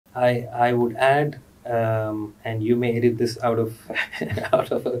I would add, and you may edit this out of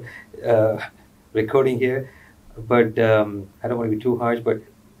out of a recording here, but I don't want to be too harsh. But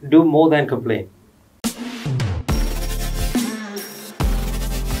do more than complain.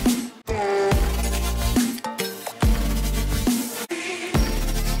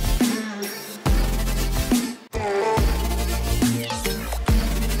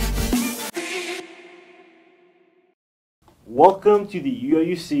 Welcome to the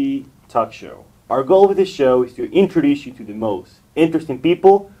UIUC Talkshow. Our goal with this show is to introduce you to the most interesting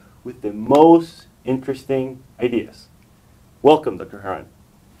people with the most interesting ideas. Welcome, Dr. Haran.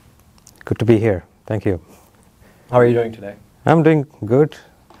 Good to be here. Thank you. How are you doing today? I'm doing good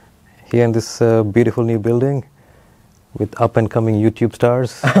here in this beautiful new building with up-and-coming YouTube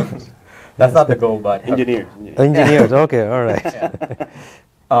stars. That's not the goal, but... Engineers, okay, all right. Yeah.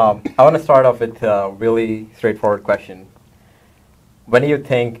 I want to start off with a really straightforward question. When do you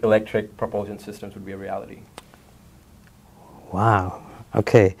think electric propulsion systems would be a reality? Wow,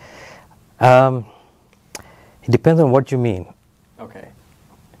 okay. It depends on what you mean. Okay.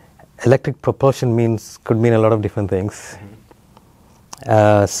 Electric propulsion could mean a lot of different things.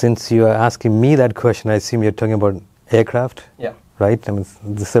 Mm-hmm. Since you are asking me that question, I assume you're talking about aircraft. Yeah. Right. I mean,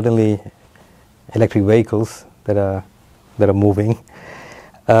 there's certainly electric vehicles that are moving.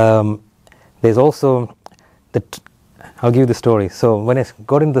 There's also I'll give you the story. So when I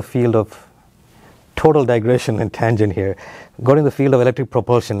got in the field of total digression and tangent here, got in the field of electric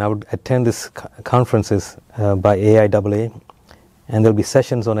propulsion, I would attend these conferences by AIAA, and there'll be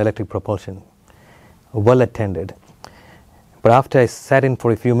sessions on electric propulsion, well attended. But after I sat in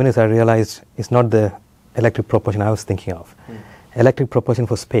for a few minutes, I realized it's not the electric propulsion I was thinking of. Electric propulsion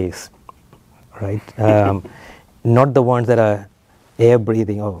for space, right? Not the ones that are air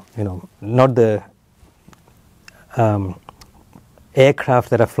breathing, not the aircraft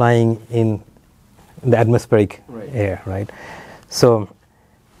that are flying in the atmospheric air, right? So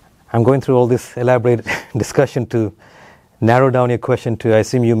I'm going through all this elaborate discussion to narrow down your question to, I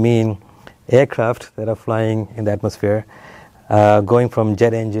assume you mean aircraft that are flying in the atmosphere, going from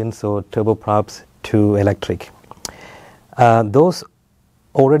jet engines or turboprops to electric. Those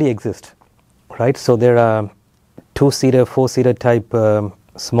already exist, right? So there are 2-seater, 4-seater type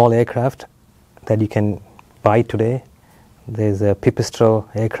small aircraft that you can buy today. There's a Pipistrel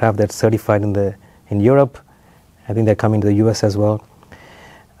aircraft that's certified in Europe. I think they're coming to the US as well.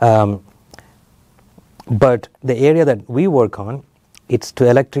 But the area that we work on, it's to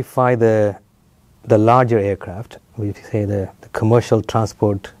electrify the larger aircraft. We say the commercial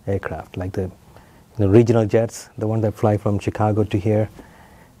transport aircraft, like the regional jets, the ones that fly from Chicago to here,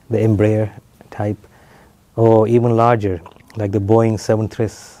 the Embraer type, or even larger, like the Boeing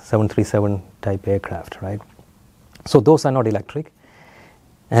 737 type aircraft, right? So those are not electric.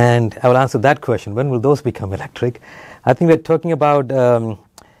 And I will answer that question. When will those become electric? I think we're talking about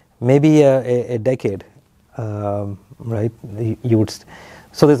maybe a decade, right?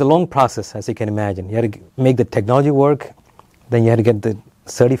 So there's a long process, as you can imagine. You had to make the technology work, then you had to get the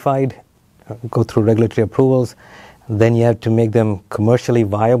certified, go through regulatory approvals, then you have to make them commercially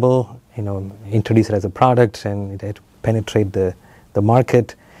viable, introduce it as a product, and it had to penetrate the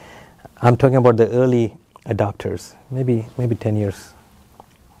market. I'm talking about the early adopters, maybe 10 years.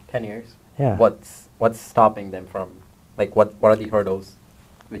 10 years? Yeah. What's stopping them from, what are the hurdles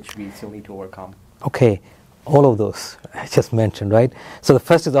which we still need to overcome? Okay, all of those I just mentioned, right? So the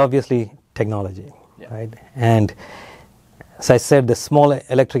first is obviously technology, right? And as I said, the small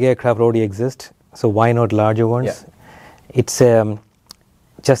electric aircraft already exist, so why not larger ones? Yeah. It's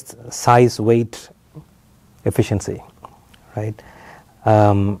just size, weight, efficiency, right?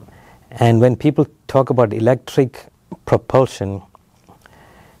 And when people talk about electric propulsion,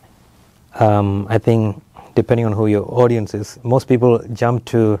 I think depending on who your audience is, most people jump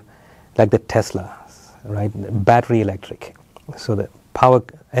to like the Tesla, right? Battery electric. So the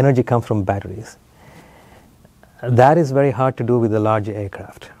energy comes from batteries. That is very hard to do with the larger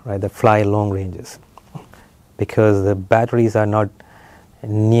aircraft, right? That fly long ranges, because the batteries are not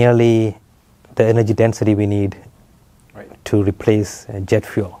nearly the energy density we need to replace jet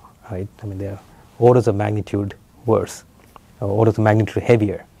fuel, right? I mean, they're orders of magnitude worse, or orders of magnitude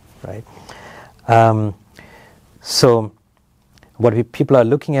heavier, right? So what people are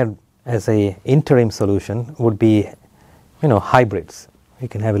looking at as a interim solution would be, hybrids. You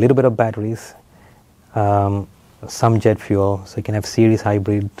can have a little bit of batteries, some jet fuel, so you can have series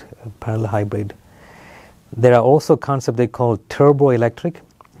hybrid, parallel hybrid. There are also concepts they call turbo-electric,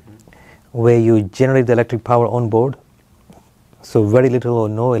 where you generate the electric power on board, so very little or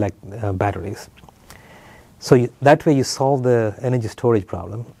no batteries. So that way you solve the energy storage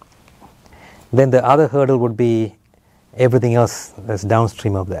problem. Then the other hurdle would be everything else that's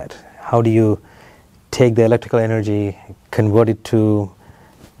downstream of that. How do you take the electrical energy, convert it to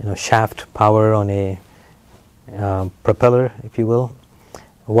shaft power on a propeller, if you will?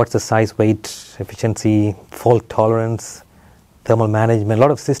 What's the size, weight, efficiency, fault tolerance, thermal management, a lot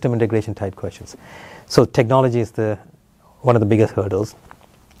of system integration type questions. So technology is one of the biggest hurdles.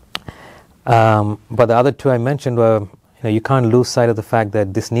 But the other two I mentioned were, you can't lose sight of the fact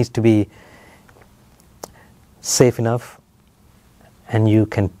that this needs to be safe enough, and you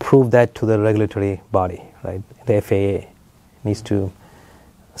can prove that to the regulatory body, right? The FAA needs to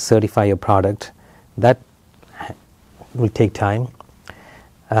certify your product. That will take time.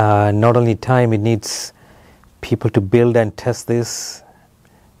 Not only time, it needs people to build and test this,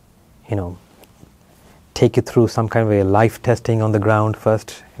 take it through some kind of a life testing on the ground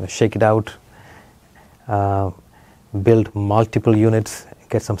first, shake it out, build multiple units,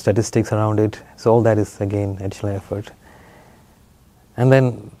 get some statistics around it. So all that is, again, additional effort. And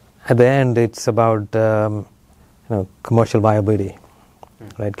then at the end, it's about commercial viability,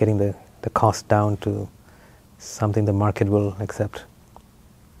 right? Getting the cost down to something the market will accept.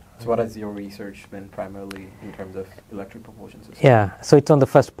 So what has your research been primarily in terms of electric propulsion systems? Yeah, so it's on the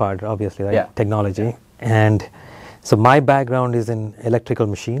first part, obviously, right? Yeah. Technology. And so my background is in electrical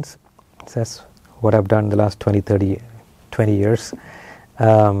machines. So that's what I've done the last 20 years.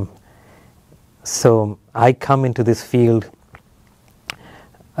 So I come into this field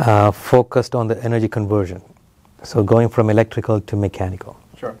focused on the energy conversion. So going from electrical to mechanical.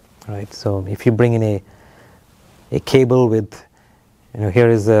 Sure. Right. So if you bring in a cable with, here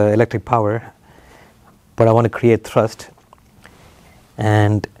is electric power, but I want to create thrust.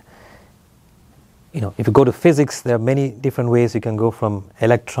 And if you go to physics, there are many different ways you can go from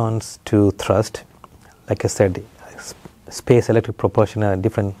electrons to thrust. Like I said, space electric propulsion are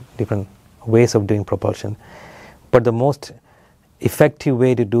different ways of doing propulsion. But the most effective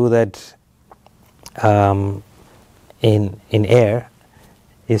way to do that in air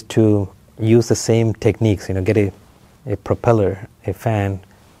is to use the same techniques. Get a propeller, a fan,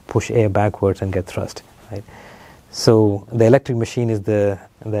 push air backwards and get thrust. Right. So the electric machine is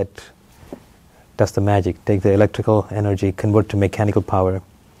that does the magic. Take the electrical energy, convert to mechanical power,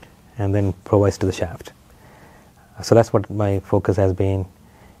 and then provides to the shaft. So that's what my focus has been,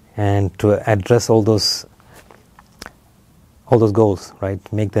 and to address all those goals, right?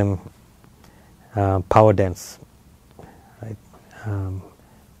 Make them power dense, right?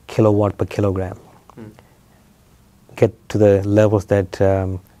 Kilowatt per kilogram. Get to the levels that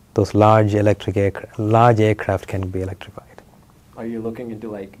those large aircraft can be electrified. Are you looking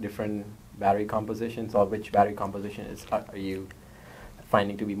into different battery compositions, or which battery composition are you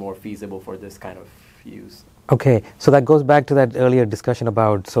finding to be more feasible for this kind of use? Okay, so that goes back to that earlier discussion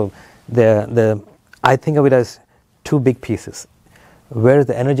about, so I think of it as two big pieces. Where is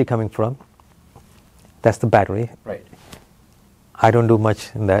the energy coming from? That's the battery. Right. I don't do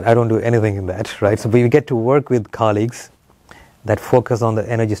much in that. I don't do anything in that, right? So we get to work with colleagues that focus on the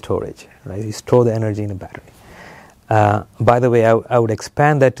energy storage, right? You store the energy in a battery. By the way, I would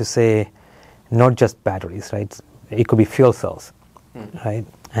expand that to say not just batteries, right? It could be fuel cells, right?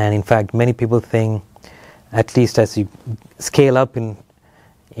 And in fact, many people think, at least as you scale up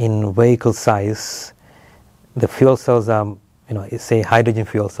in vehicle size, the fuel cells are, say hydrogen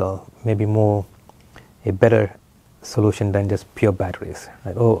fuel cell, maybe a better solution than just pure batteries,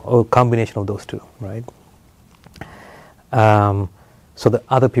 right? Or a combination of those two, right? So the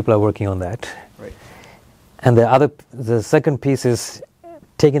other people are working on that. Right. And the second piece is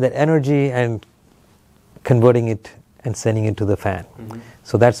taking that energy and converting it and sending it to the fan. Mm-hmm.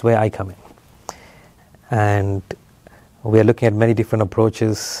 So that's where I come in. And we are looking at many different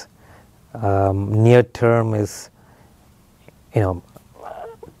approaches. Near term is,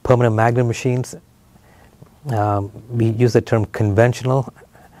 permanent magnet machines. We use the term conventional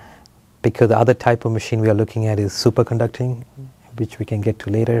because the other type of machine we are looking at is superconducting, which we can get to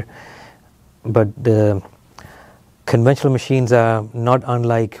later. But the conventional machines are not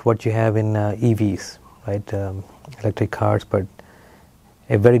unlike what you have in EVs, right? Electric cars, but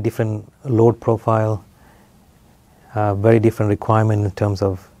a very different load profile, very different requirement in terms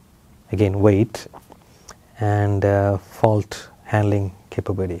of, again, weight and fault handling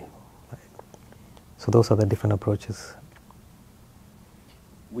capability. Right? So those are the different approaches.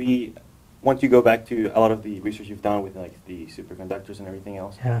 Once you go back to a lot of the research you've done with the superconductors and everything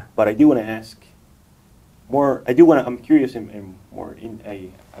else, yeah. But I do want to ask more. I'm curious and more.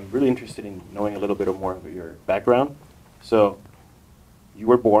 I'm really interested in knowing a little bit more of your background. So, you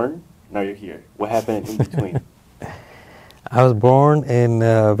were born now you're here. What happened in between? I was born in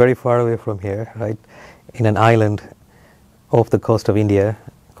very far away from here, right, in an island off the coast of India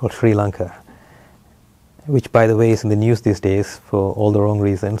called Sri Lanka, which, by the way, is in the news these days for all the wrong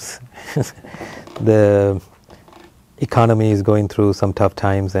reasons. The economy is going through some tough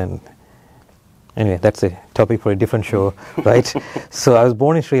times, and anyway, that's a topic for a different show, right? So I was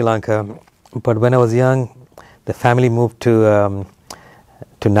born in Sri Lanka, but when I was young, the family moved to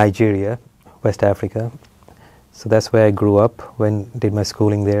Nigeria, West Africa. So that's where I grew up, did my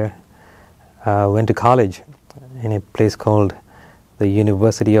schooling there. Went to college in a place called the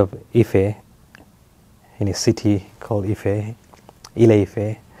University of Ife, in a city called Ife,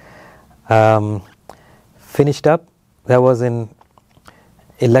 Ile-Ife. Finished up, that was in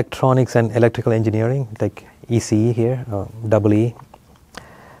electronics and electrical engineering, like ECE here, double E.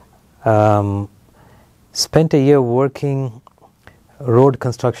 Spent a year working road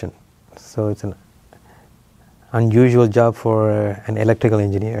construction. So it's an unusual job for an electrical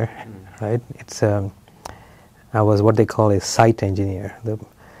engineer, right? I was what they call a site engineer, the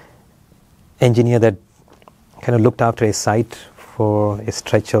engineer that kind of looked after a site for a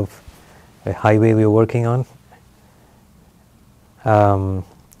stretch of a highway we were working on.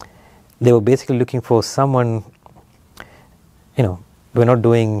 They were basically looking for someone, we're not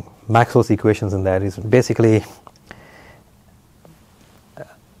doing Maxwell's equations in that. It's basically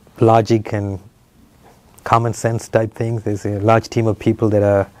logic and common sense type things. There's a large team of people that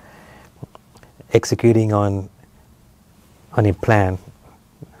are executing on a plan,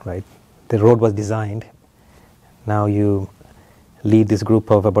 right? The road was designed. Now you lead this group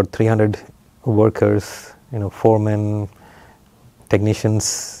of about 300 workers, foremen,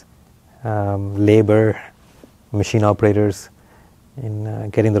 technicians, labor, machine operators, in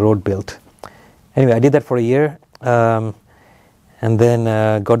getting the road built. Anyway, I did that for a year, and then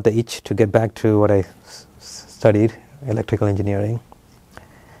got the itch to get back to what I studied, electrical engineering.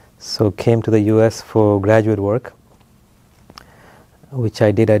 So came to the US for graduate work, which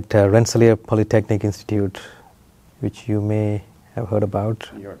I did at Rensselaer Polytechnic Institute, which you may have heard about.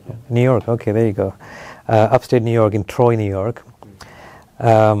 New York. Yeah. New York, okay, there you go. Upstate New York, in Troy, New York.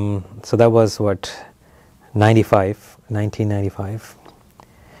 So that was 1995.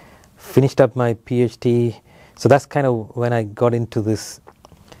 Finished up my Ph.D. So that's kind of when I got into this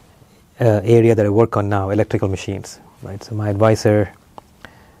area that I work on now, electrical machines, right? So my advisor,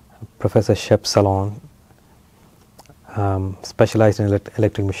 Professor Shep Salon, specialized in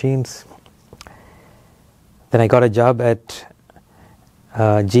electric machines. Then I got a job at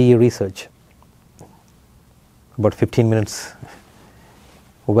GE Research, about 15 minutes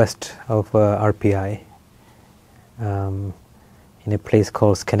west of RPI, in a place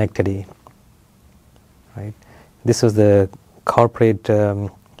called Schenectady. Right, this was the corporate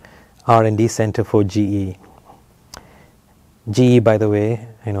R&D center for GE. GE, by the way,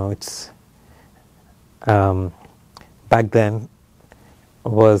 it's back then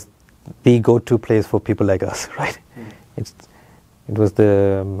was the go-to place for people like us, right? It was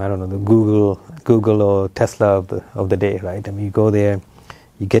the the Google or Tesla of the day, right? I mean, you go there,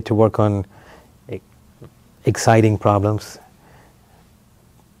 you get to work on exciting problems,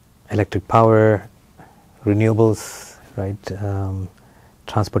 electric power, renewables, right?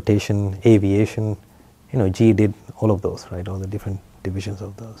 Transportation, aviation. GE did all of those, right? All the different divisions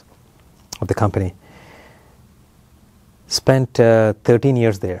of the company. Spent 13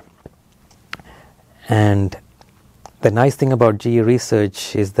 years there. And the nice thing about GE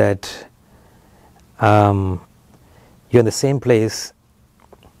Research is that you're in the same place,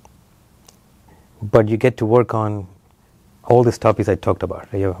 but you get to work on all these topics I talked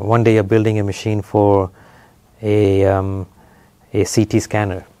about. One day you're building a machine for a CT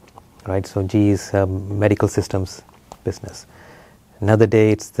scanner, right? So GE's medical systems business. Another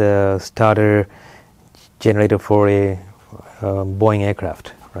day it's the starter generator for a Boeing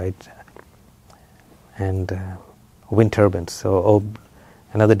aircraft, right? And wind turbines. So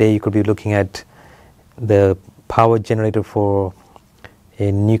another day you could be looking at the power generator for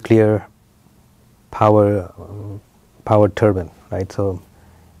a nuclear power turbine, right? So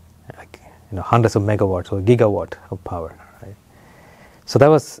hundreds of megawatts or gigawatt of power, right? So that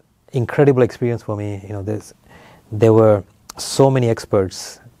was incredible experience for me. There were so many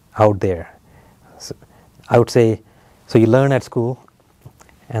experts out there. So I would say, so you learn at school,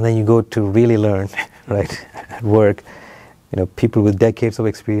 and then you go to really learn, right, at work. People with decades of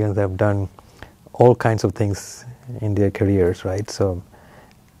experience have done all kinds of things in their careers, right? So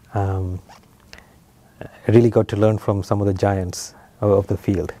I really got to learn from some of the giants of the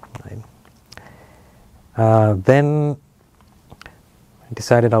field, right? Then,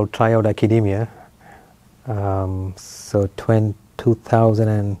 decided I'll try out academia. So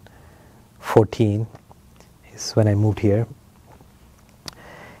 2014 is when I moved here.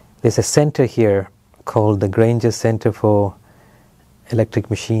 There's a center here called the Grainger Center for Electric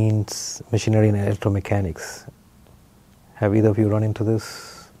Machines, Machinery and Electromechanics. Have either of you run into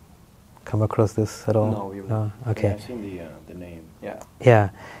this? Come across this at all? No, we haven't. Okay. Yeah, I've seen the name. Yeah. Yeah,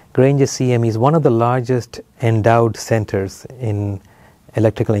 Grainger CEME is one of the largest endowed centers in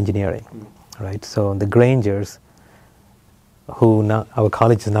electrical engineering, right? So the Graingers, who now our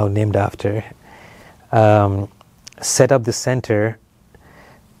college is now named after, set up the center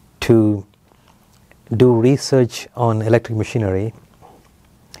to do research on electric machinery.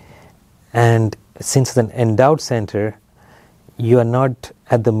 And since it's an endowed center, you are not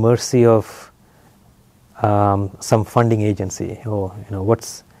at the mercy of some funding agency, or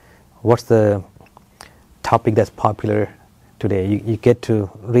what's the topic that's popular today. You get to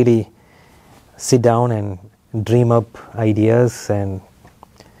really sit down and dream up ideas and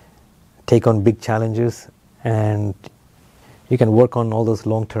take on big challenges, and you can work on all those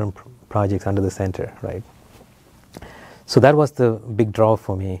long-term projects under the center, right? So that was the big draw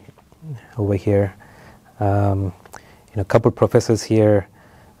for me over here. A couple professors here,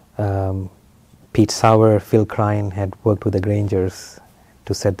 Pete Sauer, Phil Krein, had worked with the Graingers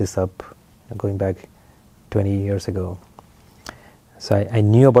to set this up going back 20 years ago. So I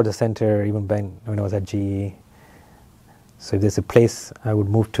knew about the center even when I was at GE. So if there's a place I would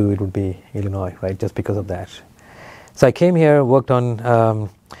move to, it would be Illinois, right, just because of that. So I came here, worked on,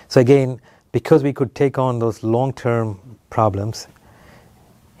 so again, because we could take on those long-term problems,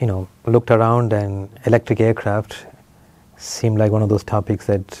 looked around, and electric aircraft seemed like one of those topics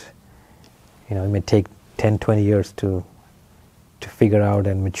that, it may take 10, 20 years to figure out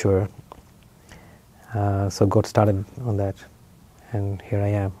and mature. So got started on that, and here I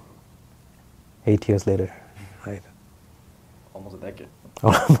am, 8 years later, right? Almost a decade.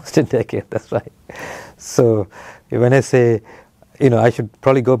 Almost a decade, that's right. So when I say, I should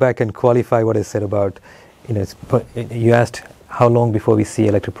probably go back and qualify what I said about, you asked how long before we see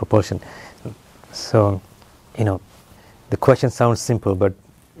electric propulsion. So, the question sounds simple, but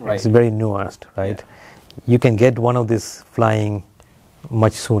it's very nuanced, right? Yeah. You can get one of these flying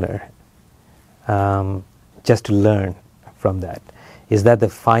much sooner, just to learn from that. Is that the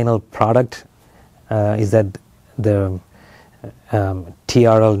final product? Is that the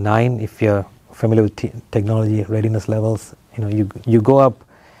TRL-9, if you're familiar with technology readiness levels? You go up,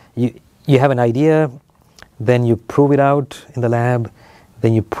 you have an idea, then you prove it out in the lab,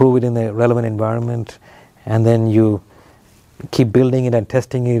 then you prove it in the relevant environment, and then you keep building it and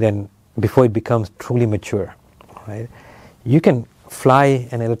testing it, and before it becomes truly mature, right? You can fly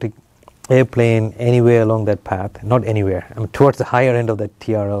an electric airplane anywhere along that path, not anywhere, towards the higher end of the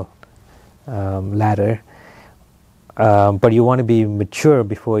TRL ladder, but you want to be mature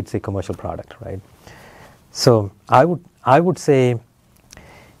before it's a commercial product, right? So I would say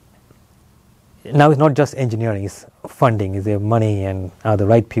now it's not just engineering, it's funding, is there money, and are the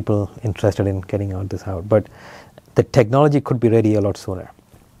right people interested in getting all this out, but the technology could be ready a lot sooner.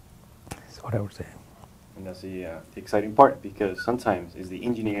 That's what I would say. And that's the exciting part, because sometimes it's the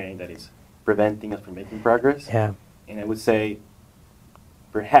engineering that is preventing us from making progress. Yeah. And I would say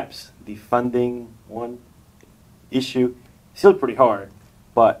perhaps the funding one issue is still pretty hard,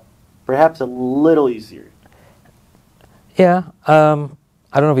 but perhaps a little easier. Yeah.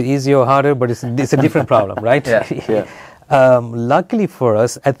 I don't know if it's easier or harder, but it's a different problem, right? Yeah. Luckily for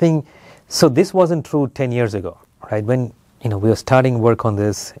us, I think, so this wasn't true 10 years ago, right? When we were starting work on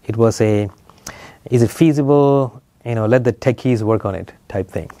this, it was is it feasible? Let the techies work on it type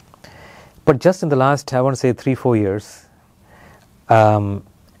thing. But just in the last, I want to say 3-4 years,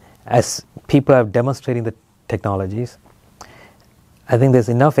 as people are demonstrating the technologies, I think there's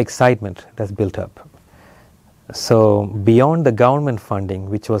enough excitement that's built up. So beyond the government funding,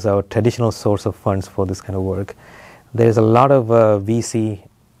 which was our traditional source of funds for this kind of work, there's a lot of VC,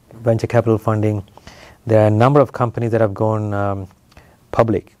 venture capital funding. There are a number of companies that have gone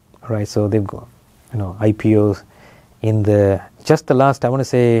public, right? So they've got IPOs in just the last, I want to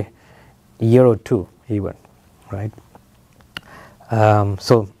say, year or two even, right?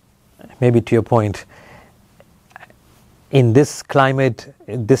 So maybe to your point, in this climate,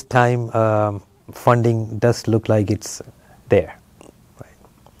 this time, funding does look like it's there,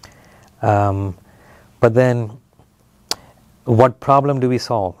 right? But then, what problem do we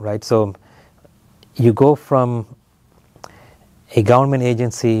solve, right? So you go from a government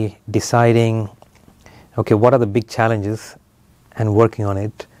agency deciding, okay, what are the big challenges and working on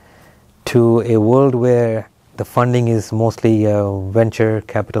it, to a world where the funding is mostly venture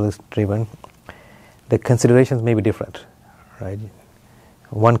capitalist driven, the considerations may be different, right?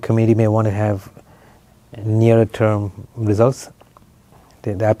 One community may want to have nearer term results.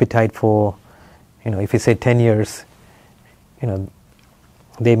 The appetite for, if you say 10 years,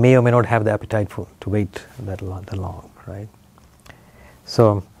 they may or may not have the appetite to wait that long, right?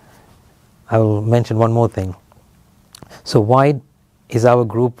 So I will mention one more thing. So why is our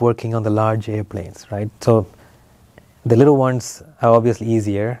group working on the large airplanes, right? So the little ones are obviously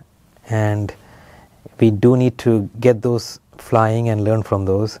easier, and we do need to get those flying and learn from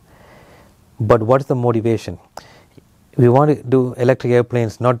those. But what's the motivation? We want to do electric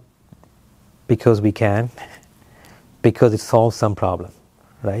airplanes not because we can, because it solves some problem,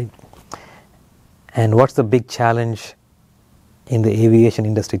 right? And what's the big challenge in the aviation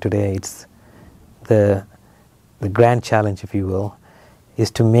industry today? It's the grand challenge, if you will,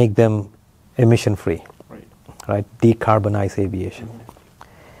 is to make them emission free, right? Decarbonize aviation.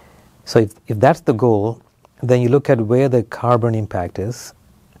 So if that's the goal, then you look at where the carbon impact is.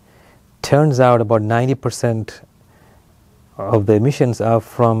 Turns out about 90% of the emissions are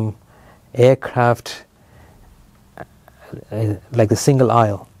from aircraft like the single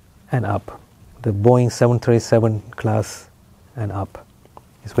aisle and up. The Boeing 737 class and up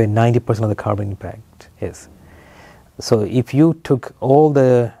is where 90% of the carbon impact is. So if you took all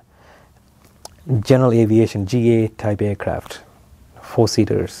the general aviation, GA type aircraft,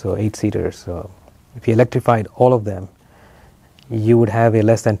 4-seaters or 8-seaters, so if you electrified all of them, you would have a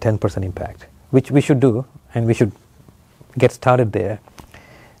less than 10% impact, which we should do, and we should get started there.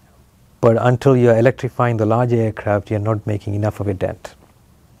 But until you're electrifying the large aircraft, you're not making enough of a dent.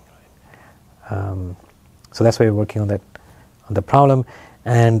 So that's why we're working on that, on the problem.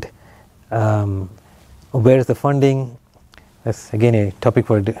 And where is the funding? That's again a topic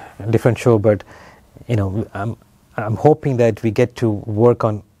for a different show. But I'm hoping that we get to work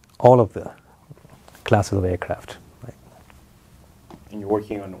on all of the classes of aircraft. Right? And you're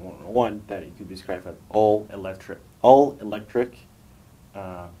working on one that you could describe as all electric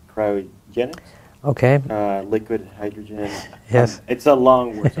cryogenics. Okay. Liquid hydrogen. Yes. It's a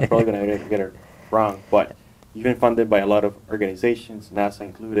long word, so I'm probably going to get it wrong. But you've been funded by a lot of organizations, NASA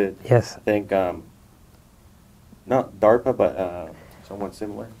included. Yes. I think not DARPA, but someone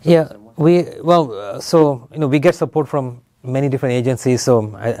similar. Yeah. Similar. So we get support from many different agencies.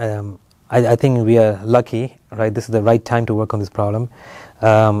 So I think we are lucky, right? This is the right time to work on this problem.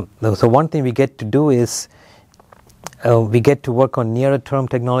 So one thing we get to do is we get to work on nearer term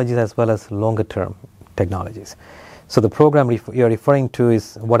technologies as well as longer term technologies. So the program you're referring to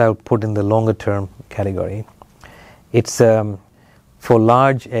is what I'll put in the longer term category. It's for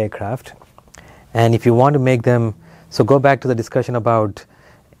large aircraft, and if you want to make them, so go back to the discussion about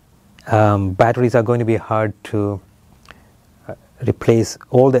batteries are going to be hard to replace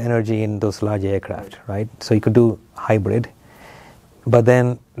all the energy in those large aircraft, right? So you could do hybrid, but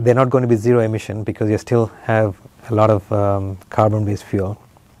then they're not going to be zero emission because you still have a lot of carbon-based fuel.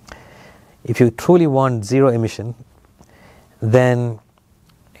 If you truly want zero emission, then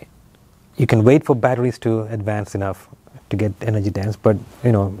you can wait for batteries to advance enough to get energy dense, but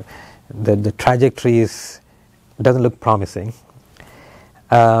the trajectory doesn't look promising.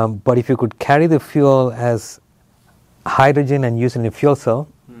 But if you could carry the fuel as hydrogen and use it in a fuel cell,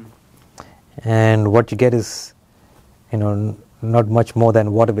 and what you get is not much more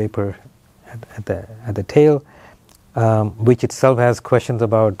than water vapor at the tail, which itself has questions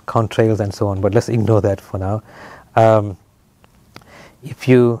about contrails and so on, but let's ignore that for now. If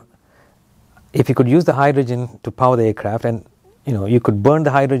you could use the hydrogen to power the aircraft, and you could burn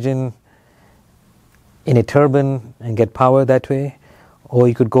the hydrogen in a turbine and get power that way, or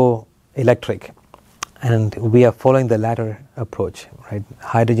you could go electric, and we are following the latter approach, right?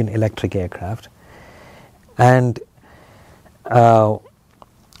 Hydrogen electric aircraft. And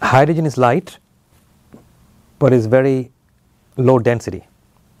hydrogen is light, but is very low density.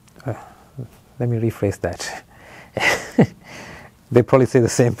 Let me rephrase that. They probably say the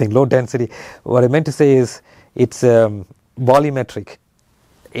same thing, low density. What I meant to say is it's volumetric.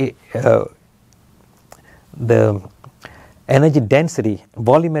 The energy density,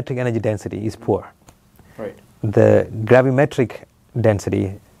 volumetric energy density is poor. Right. The gravimetric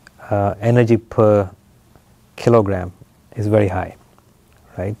density, energy per kilogram, is very high,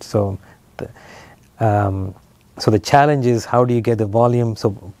 right? So the challenge is how do you get the volume?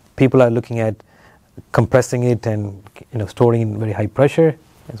 So people are looking at compressing it and storing in very high pressure.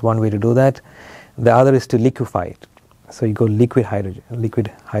 Is one way to do that. The other is to liquefy it. So you go liquid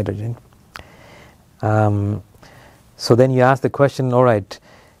hydrogen. So then you ask the question, all right,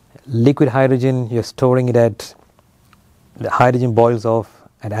 Liquid hydrogen, you're storing it at, the hydrogen boils off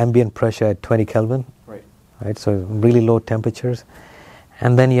at ambient pressure at 20 Kelvin. Right, so really low temperatures.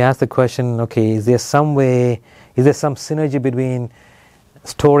 And then you ask the question, okay, is there some synergy between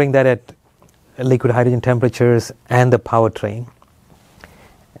storing that at liquid hydrogen temperatures and the powertrain?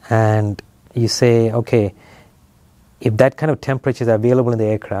 And you say, okay, if that kind of temperature is available in the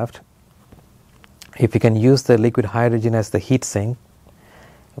aircraft, if you can use the liquid hydrogen as the heat sink,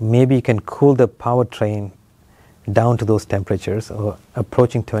 maybe you can cool the powertrain down to those temperatures or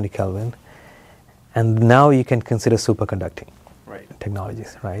approaching 20 Kelvin. And now you can consider superconducting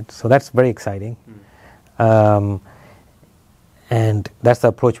technologies, right? So that's very exciting. And that's the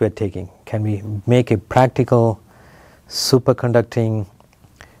approach we're taking. Can we make a practical superconducting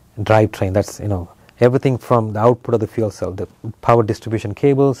drivetrain? That's, everything from the output of the fuel cell, the power distribution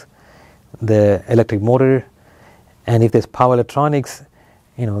cables, the electric motor, and if there's power electronics,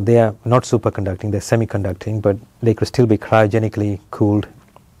 they are not superconducting, they're semiconducting, but they could still be cryogenically cooled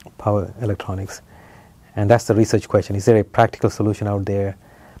power electronics. And that's the research question. Is there a practical solution out there?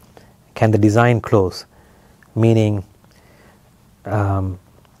 Can the design close? Meaning, you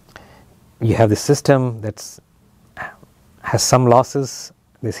have the system that has some losses,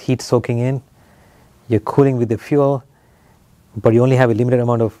 there's heat soaking in, you're cooling with the fuel, but you only have a limited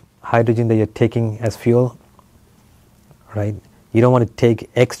amount of hydrogen that you're taking as fuel, right? You don't want to take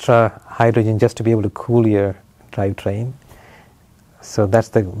extra hydrogen just to be able to cool your drivetrain. So that's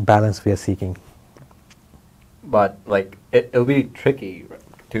the balance we are seeking. But it'll be tricky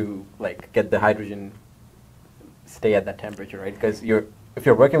to get the hydrogen stay at that temperature, right? Because if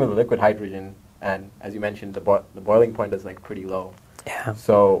you're working with liquid hydrogen, and as you mentioned, the boiling point is pretty low. Yeah.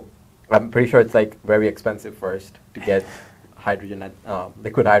 So I'm pretty sure it's very expensive first to get hydrogen at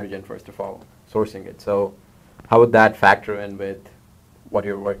liquid hydrogen first of all, sourcing it. So how would that factor in with what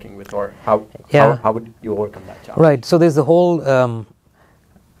you're working with, or how would you work on that job? Right. So there's the whole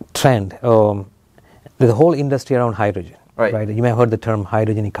trend. There's a whole industry around hydrogen, right? You may have heard the term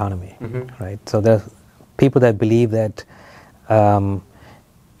hydrogen economy, right? So there are people that believe that,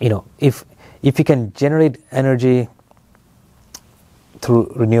 if you can generate energy through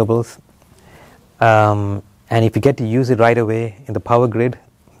renewables, and if you get to use it right away in the power grid,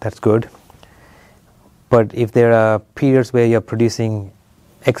 that's good. But if there are periods where you're producing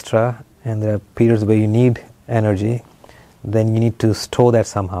extra and there are periods where you need energy, then you need to store that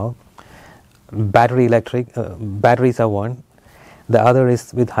somehow. Batteries are one. The other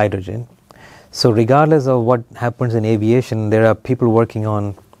is with hydrogen. So regardless of what happens in aviation, there are people working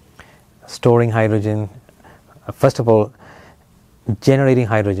on storing hydrogen. First of all, generating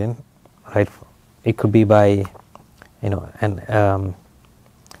hydrogen, right? It could be by,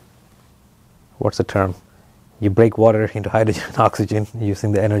 what's the term? You break water into hydrogen and oxygen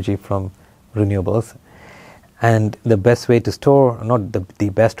using the energy from renewables. And the best way to store, not the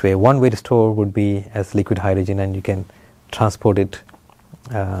best way, one way to store would be as liquid hydrogen, and you can transport it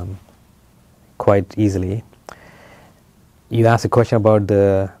quite easily. You asked a question about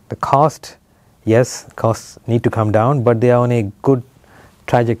the cost. Yes, costs need to come down, but they are on a good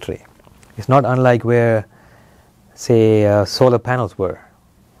trajectory. It's not unlike where, say, solar panels were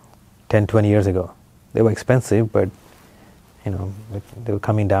 10, 20 years ago. They were expensive, but they were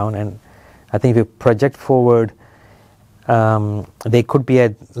coming down. And I think if you project forward, they could be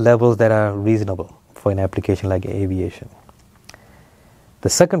at levels that are reasonable for an application like aviation. The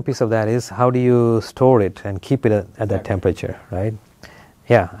second piece of that is, how do you store it and keep it at that temperature, right?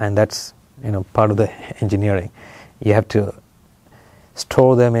 Yeah, and that's part of the engineering. You have to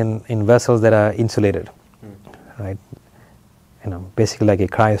store them in vessels that are insulated, right? Basically like a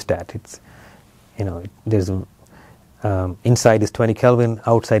cryostat. It's there's inside is 20 Kelvin,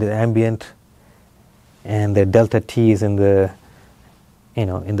 outside is ambient, and the delta T is in the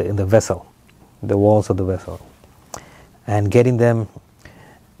in the vessel, the walls of the vessel, and getting them.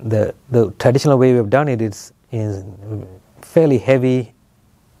 The traditional way we've done it is fairly heavy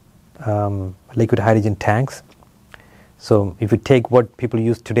liquid hydrogen tanks. So if you take what people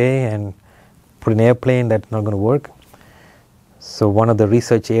use today and put in an airplane, that's not going to work. So one of the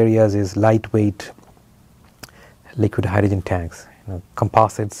research areas is lightweight liquid hydrogen tanks,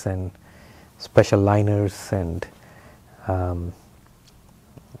 composites and special liners, and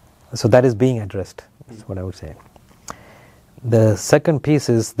so that is being addressed. That's what I would say. The second piece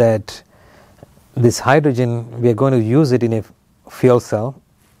is that this hydrogen, we are going to use it in a fuel cell,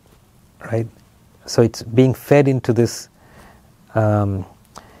 right? So it's being fed into this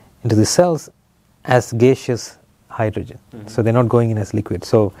into the cells as gaseous hydrogen. So they're not going in as liquid.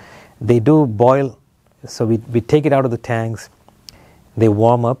 So they do boil. So we take it out of the tanks, they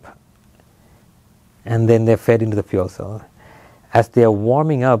warm up, and then they're fed into the fuel cell. As they are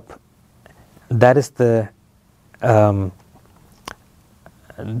warming up, that is the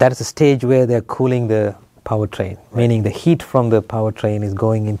stage where they're cooling the powertrain, meaning the heat from the powertrain is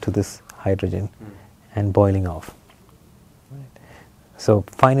going into this hydrogen and boiling off. So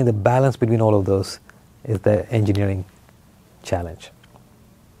finding the balance between all of those is the engineering challenge.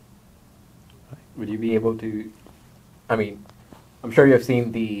 Would you be able to, I mean, I'm sure you have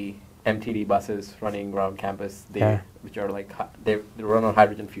seen the MTD buses running around campus there, which are like, they run on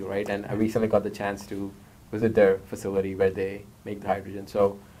hydrogen fuel, right? And I recently got the chance to visit their facility where they make the hydrogen.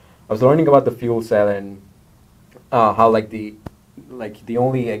 So I was learning about the fuel cell and how like the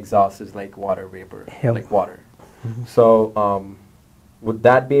only exhaust is like water vapor, like water. So would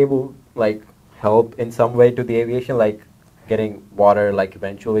that be able like help in some way to the aviation, like getting water like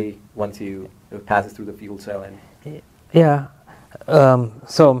eventually once it passes through the fuel cell? And yeah,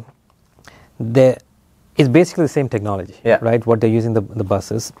 so it's basically the same technology, right? What they're using the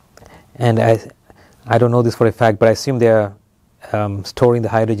buses, and I don't know this for a fact, but I assume they're storing the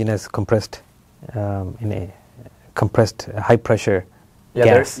hydrogen as compressed in a compressed high pressure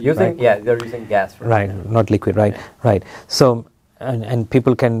gas. They're using gas. Right, not liquid. Right. So and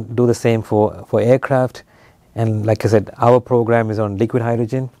people can do the same for aircraft, and like I said, our program is on liquid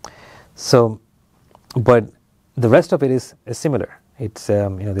hydrogen. So, but the rest of it is similar. It's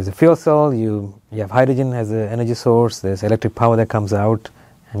there's a fuel cell. You have hydrogen as an energy source. There's electric power that comes out,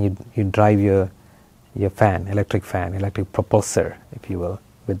 and you drive your electric propulsor, if you will,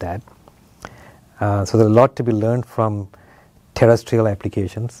 with that. So there's a lot to be learned from terrestrial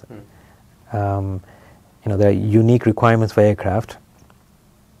applications. There are unique requirements for aircraft,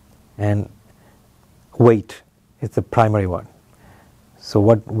 and weight is the primary one. So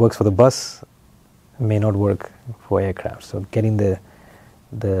what works for the bus may not work for aircraft. So getting the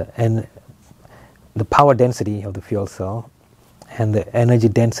power density of the fuel cell and the energy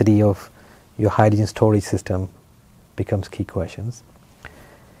density of your hydrogen storage system becomes key questions.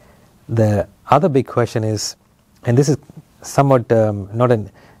 The other big question is, and this is somewhat not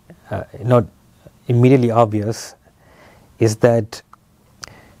immediately obvious, is that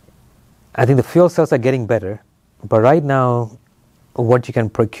I think the fuel cells are getting better, but right now what you can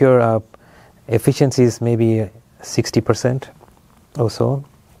procure are efficiencies maybe 60% or so,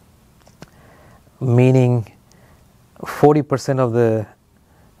 meaning 40% of the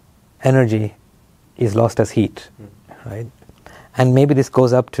energy is lost as heat, right? And maybe this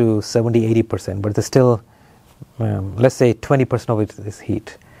goes up to 70-80%, but it's still, let's say 20% of it is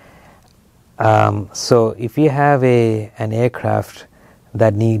heat. So if you have an aircraft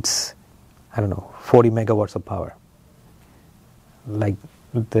that needs, 40 megawatts of power, like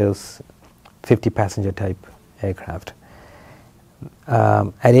those 50 passenger type aircraft,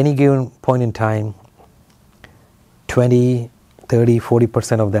 at any given point in time, 20, 30,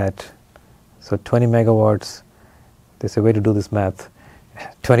 40% of that, so 20 megawatts, there's a way to do this math,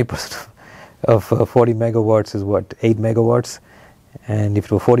 20% of 40 megawatts is what, 8 megawatts, and if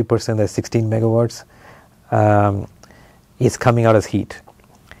it were 40%, that's 16 megawatts, is coming out as heat.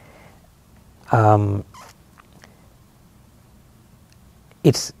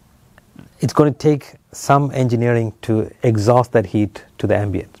 It's going to take some engineering to exhaust that heat to the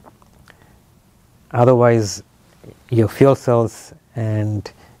ambient. Otherwise, your fuel cells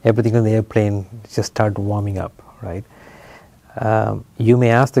and everything in the airplane just start warming up, right? You may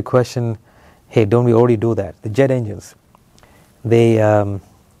ask the question, hey, don't we already do that? The jet engines, they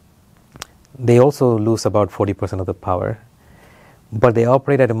also lose about 40% of the power, but they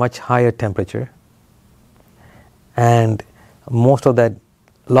operate at a much higher temperature, and most of that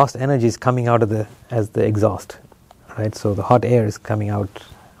lost energy is coming out as the exhaust, right? So the hot air is coming out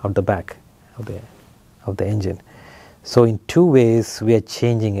the back of the engine. So in two ways we are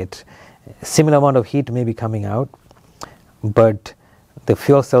changing it. A similar amount of heat may be coming out, but the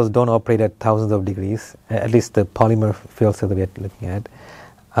fuel cells don't operate at thousands of degrees, at least the polymer fuel cell that we are looking at,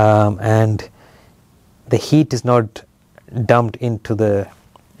 and the heat is not dumped into the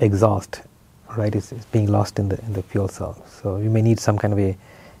exhaust, right? It's being lost in the fuel cell. So you may need some kind of a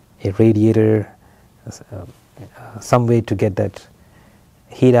radiator, some way to get that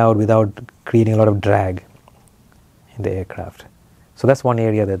heat out without creating a lot of drag in the aircraft. So that's one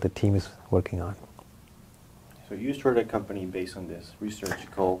area that the team is working on. So you started a company based on this research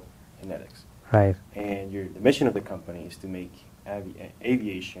called Kinetics. Right. And the mission of the company is to make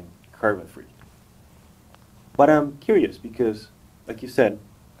aviation carbon-free. But I'm curious because, like you said,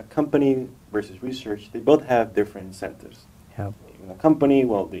 a company versus research, they both have different incentives. Yep. In a company,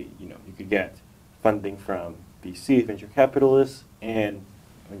 well, you could get funding from VC, venture capitalists, and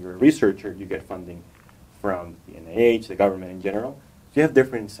when you're a researcher, you get funding from the NIH, the government in general. So you have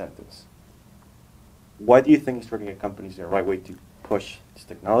different incentives. Why do you think starting a company is the right way to push this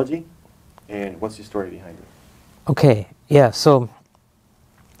technology? And what's the story behind it? Okay, yeah, so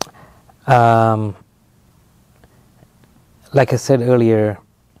like I said earlier,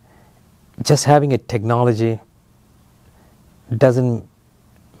 just having a technology doesn't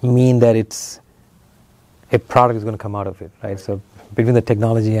mean that it's a product is going to come out of it, right? So between the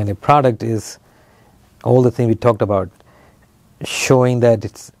technology and a product is all the things we talked about, showing that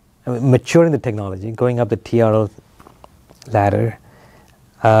it's maturing the technology, going up the TRL ladder,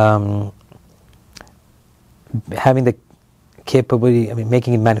 having the capability,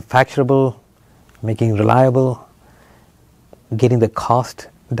 making it manufacturable, making it reliable, getting the cost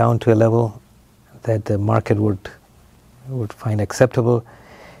down to a level that the market would find acceptable.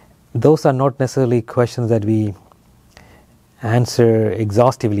 Those are not necessarily questions that we answer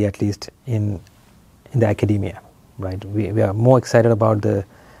exhaustively, at least in the academia, right? We are more excited about the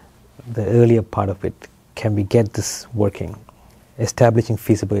earlier part of it. Can we get this working? Establishing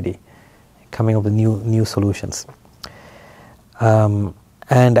feasibility, coming up with new solutions. And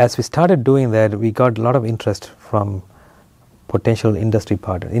as we started doing that, we got a lot of interest from potential industry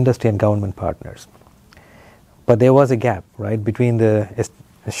and government partners. But there was a gap, right, between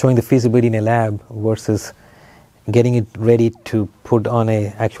showing the feasibility in a lab versus getting it ready to put on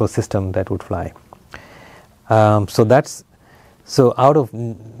an actual system that would fly. So out of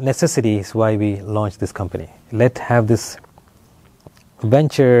necessity is why we launched this company. Let's have this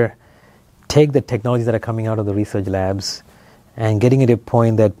venture take the technologies that are coming out of the research labs and getting it to a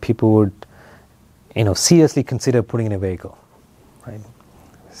point that people would, seriously consider putting in a vehicle, right?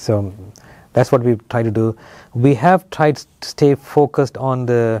 So that's what we try to do. We have tried to stay focused on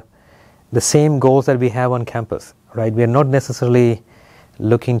the same goals that we have on campus, right? We are not necessarily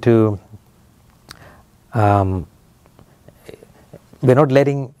looking to, we're not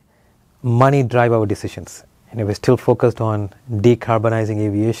letting money drive our decisions. We're still focused on decarbonizing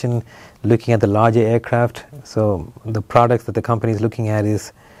aviation, looking at the larger aircraft. So the products that the company is looking at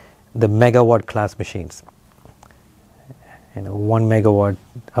is the megawatt class machines. 1 megawatt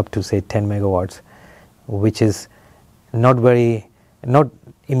up to say 10 megawatts, which is not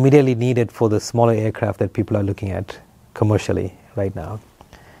immediately needed for the smaller aircraft that people are looking at commercially right now.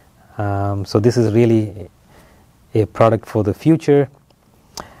 So this is really a product for the future.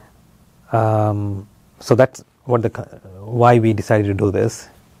 So that's why we decided to do this,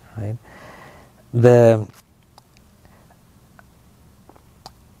 right? Let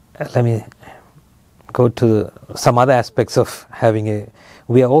me go to some other aspects of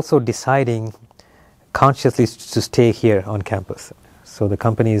we are also deciding consciously to stay here on campus. So the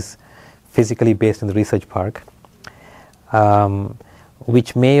company is physically based in the research park,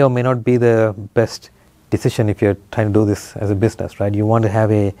 which may or may not be the best decision if you're trying to do this as a business, right? You want to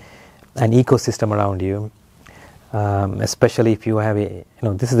have an ecosystem around you, especially if you have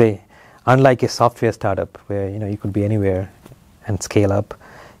this is unlike a software startup where you could be anywhere and scale up.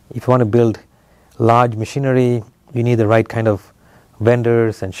 If you want to build large machinery, you need the right kind of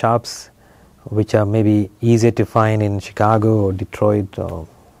vendors and shops, which are maybe easier to find in Chicago or Detroit or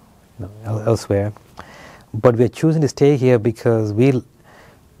elsewhere. But we're choosing to stay here because we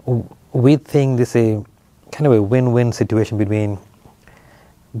think this is a kind of a win-win situation between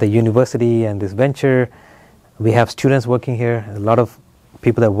the university and this venture. We have students working here. A lot of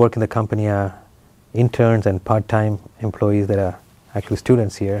people that work in the company are interns and part-time employees that are actually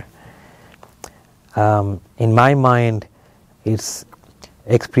students here. In my mind, it's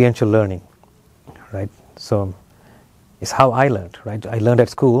experiential learning, right? So it's how I learned, right? I learned at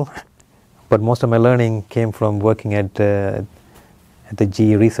school, but most of my learning came from working at the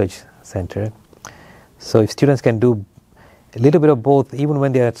GE Research Center. So if students can do a little bit of both, even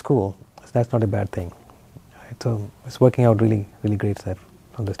when they're at school, that's not a bad thing. Right? So it's working out really, really great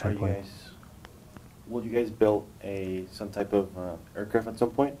from this standpoint. Will you guys build some type of aircraft at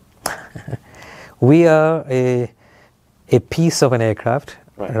some point? We are a piece of an aircraft,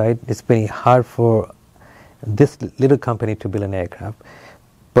 right? It's very hard for this little company to build an aircraft,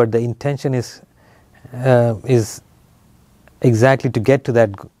 but the intention is exactly to get to that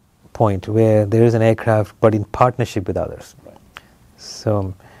point where there is an aircraft, but in partnership with others. Right.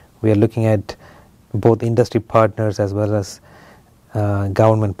 So we are looking at both industry partners as well as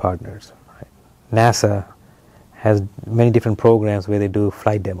government partners. Right? NASA has many different programs where they do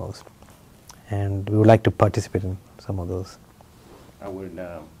flight demos, and we would like to participate in some of those. I would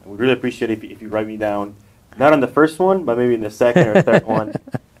really appreciate it if you write me down, not on the first one, but maybe in the second or third one,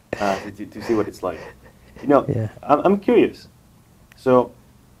 to see what it's like. Yeah. I'm curious. So,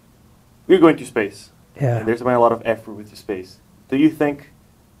 we're going to space. Yeah. And there's been a lot of effort with the space. Do you think,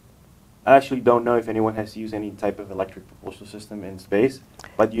 I actually don't know if anyone has used any type of electric propulsion system in space,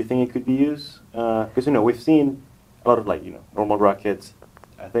 but do you think it could be used? Because, we've seen a lot of, normal rockets.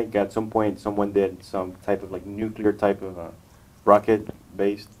 I think at some point someone did some type of, nuclear type of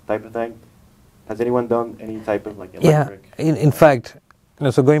rocket-based type of thing. Has anyone done any type of, electric? Yeah, in fact,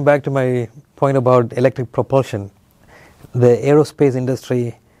 so going back to my point about electric propulsion, the aerospace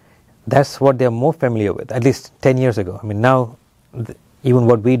industry, that's what they're more familiar with, at least 10 years ago. I mean, now, even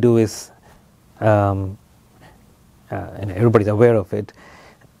what we do is, and everybody's aware of it,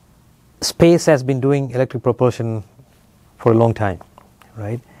 space has been doing electric propulsion for a long time,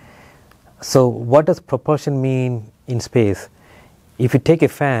 right? So what does propulsion mean in space? If you take a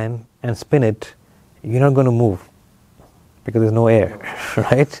fan and spin it, you're not going to move because there's no air,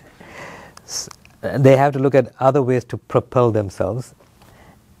 right? They have to look at other ways to propel themselves,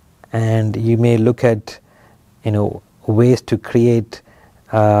 and you may look at, ways to create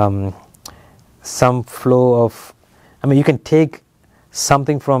some flow of. I mean, you can take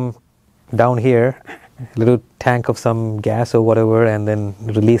something from down here, a little tank of some gas or whatever, and then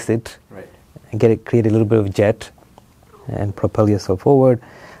release it, Right. and create a little bit of jet, and propel yourself forward.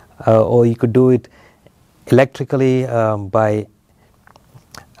 Or you could do it electrically by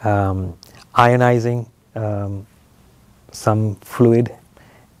ionizing some fluid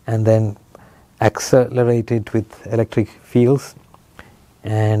and then accelerate it with electric fields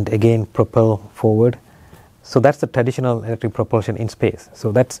and again propel forward. So that's the traditional electric propulsion in space.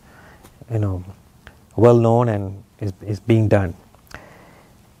 So that's well known and is being done.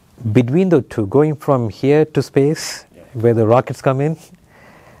 Between the two, going from here to space, where the rockets come in,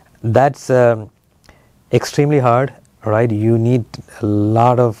 that's extremely hard, right? You need a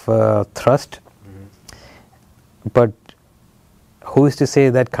lot of thrust. But who is to say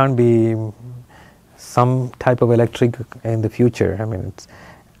that can't be some type of electric in the future? I mean, it's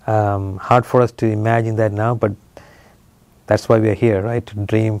hard for us to imagine that now, but that's why we're here, right? To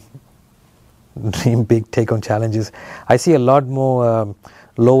dream big, take on challenges. I see a lot more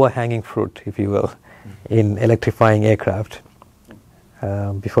lower hanging fruit, if you will, in electrifying aircraft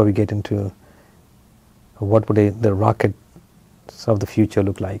before we get into what would the rockets of the future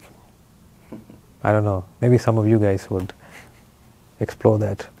look like. I don't know. Maybe some of you guys would explore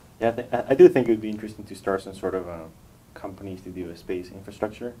that. Yeah, I do think it would be interesting to start some sort of companies to do a space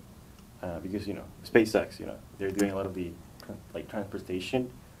infrastructure, because SpaceX, they're doing a lot of the transportation,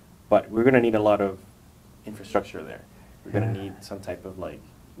 but we're going to need a lot of infrastructure there. We're going to need some type of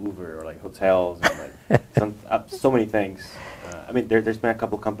Uber or hotels and so many things. I mean, there's been a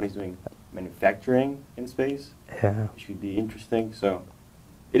couple companies doing manufacturing in space, which would be interesting. So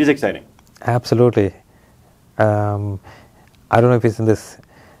it is exciting. Absolutely. I don't know if it's in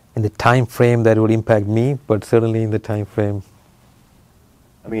the time frame that would impact me, but certainly in the time frame.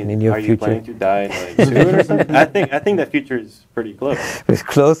 I mean, in your are future. You planning to die soon or something? I think that future is pretty close. It's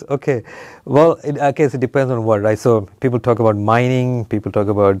close. Okay. Well, I guess it depends on what, right? So people talk about mining. People talk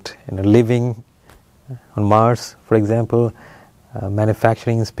about living on Mars, for example,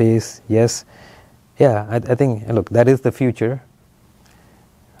 manufacturing in space. Yes. Yeah. I think. Look, that is the future.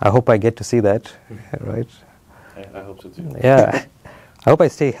 I hope I get to see that, right? I hope so too. Yeah. I hope I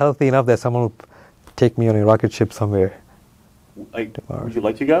stay healthy enough that someone will take me on a rocket ship somewhere. Would you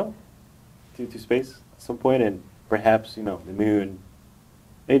like to go to space at some point, and perhaps the moon,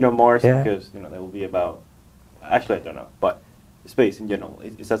 Mars, because that will be about. Actually, I don't know, but space in general.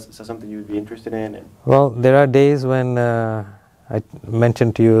 Is that something you would be interested in? And well, there are days when I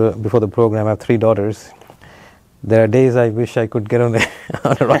mentioned to you before the program. I have 3 daughters. There are days I wish I could get on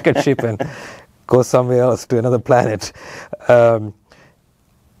a rocket ship and go somewhere else to another planet.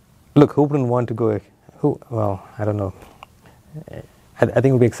 Look, who wouldn't want to go? Well, I don't know. I think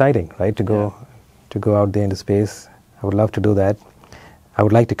it would be exciting, right, to go out there into space. I would love to do that. I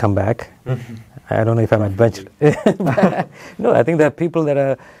would like to come back. I don't know if I'm adventurous. No, I think there are people that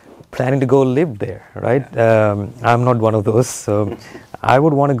are planning to go live there, right? I'm not one of those. So I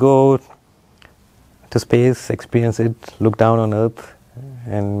would want to go to space, experience it, look down on Earth,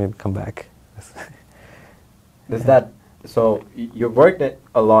 and maybe come back. So you've worked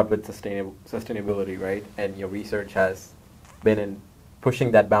a lot with sustainability, right? And your research has been in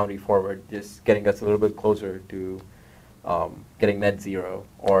pushing that boundary forward, just getting us a little bit closer to getting net zero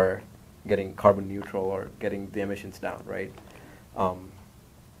or getting carbon neutral or getting the emissions down, right?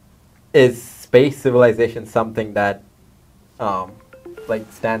 Is space civilization something that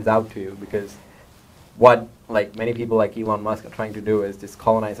stands out to you? Because what many people like Elon Musk are trying to do is just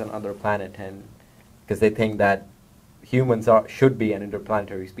colonize another planet, and because they think that humans should be an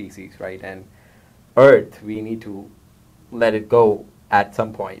interplanetary species, right? And Earth, we need to let it go at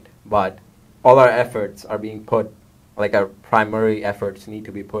some point, but all our efforts are being put, like our primary efforts need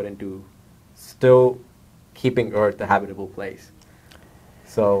to be put into still keeping Earth a habitable place.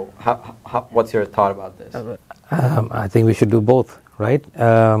 So what's your thought about this? I think we should do both, right?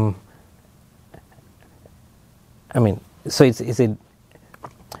 I mean, so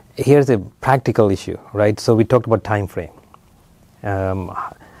here's a practical issue, right? So we talked about time frame.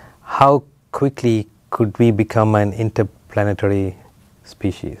 How quickly could we become an interplanetary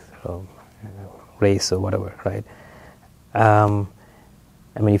species, or race, or whatever, right? I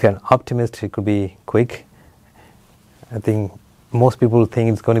mean, if you're an optimist, it could be quick. I think most people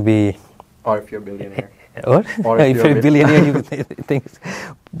think it's going to be... Or if you're a billionaire. What? Or if you're a billionaire, you think...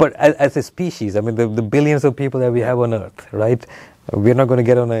 But as a species, I mean, the billions of people that we have on Earth, right? We're not going to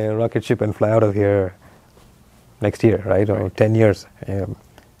get on a rocket ship and fly out of here next year, right? Or 10 years,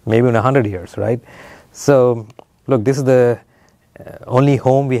 maybe in 100 years, right? So, look, this is the only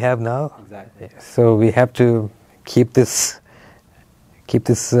home we have now. Exactly. So we have to keep this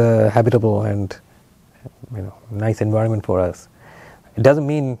habitable and, nice environment for us. It doesn't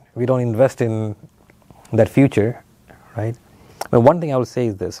mean we don't invest in that future, right? But one thing I will say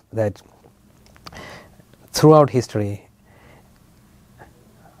is this, that throughout history,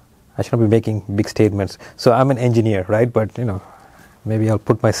 I should not be making big statements. So I'm an engineer, right? But, maybe I'll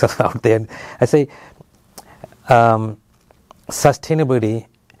put myself out there. I say sustainability,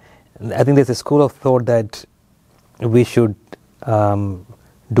 I think there's a school of thought that we should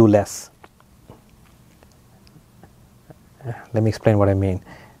do less. Let me explain what I mean.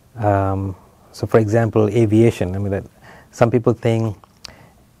 So, for example, aviation. I mean, that some people think,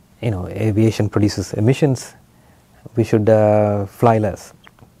 aviation produces emissions. We should fly less,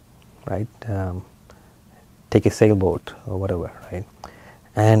 right? Take a sailboat or whatever, right?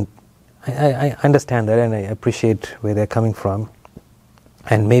 And I understand that, and I appreciate where they're coming from.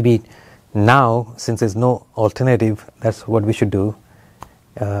 And maybe now, since there's no alternative, that's what we should do.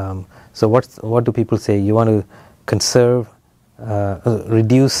 So what do people say? You want to conserve,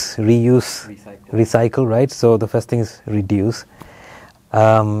 reduce, reuse, recycle, right? So the first thing is reduce.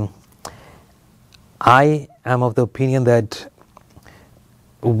 I am of the opinion that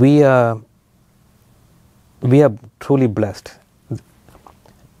we are truly blessed.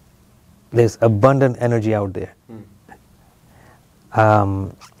 There's abundant energy out there.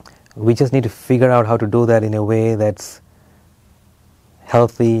 We just need to figure out how to do that in a way that's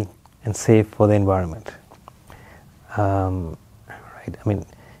healthy and safe for the environment. Right? I mean,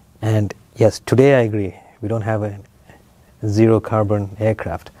 and yes, today I agree, we don't have a zero carbon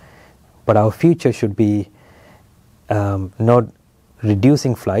aircraft, but our future should be not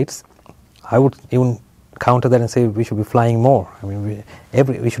reducing flights. I would even counter that and say we should be flying more. I mean,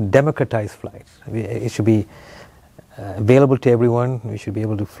 we should democratize flights. It should be available to everyone. We should be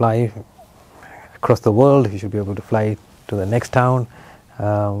able to fly across the world. We should be able to fly to the next town.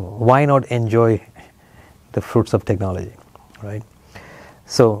 Why not enjoy the fruits of technology, right?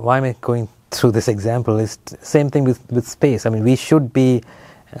 So why am I going through this example? It's the same thing with space. I mean, we should be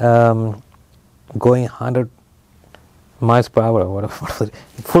going 100 miles per hour, whatever,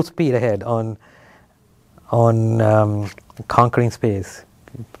 full speed ahead on conquering space,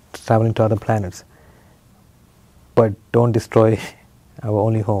 traveling to other planets. But don't destroy our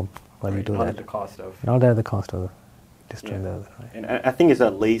only home while we do that. Not at the cost of. Not at the cost of destroying the other. Right? And I think it's a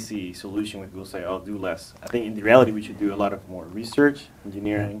lazy solution when people say, "Oh, do less." I think in the reality we should do a lot of more research,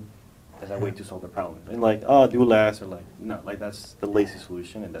 engineering, as a way to solve the problem. And like, oh, do less, or like, no, like that's the lazy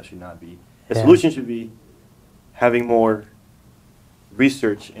solution, and that should not be. The solution should be having more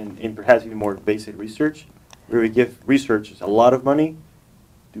research and perhaps even more basic research, where we give researchers a lot of money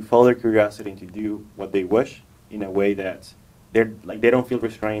to follow their curiosity and to do what they wish in a way that they don't feel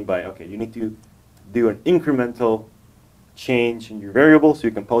restrained by, okay, you need to do an incremental change in your variable so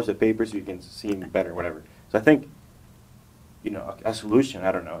you can publish the paper so you can see better, whatever. So I think, a solution,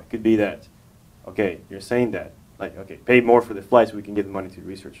 I don't know, it could be that, okay, you're saying that, like, okay, pay more for the flights so we can give the money to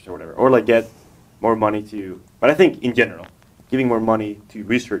researchers or whatever, or like get more money to, but I think in general, giving more money to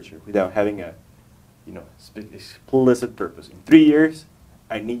researchers without having a, explicit purpose. In 3 years,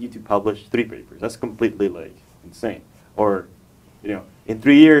 I need you to publish 3 papers. That's completely like insane. Or, in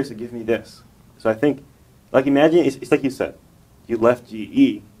 3 years, give me this. So I think, like, imagine it's like you said, you left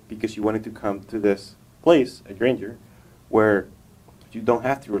GE because you wanted to come to this place at Grainger, where you don't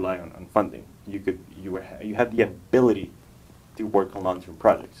have to rely on funding. You have the ability to work on long-term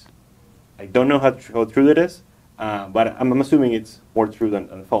projects. I don't know how true that is, but I'm assuming it's more true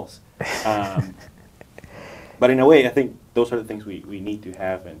than false. But in a way, I think those are the things we need to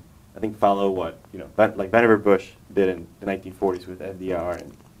have, and I think follow what like Vannevar Bush did in the 1940s with FDR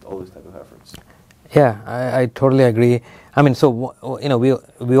and all those type of efforts. Yeah, I totally agree. I mean, so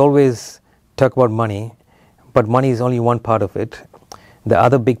we always talk about money, but money is only one part of it. The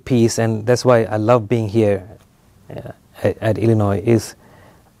other big piece, and that's why I love being here at Illinois, is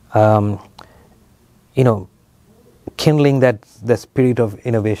kindling that the spirit of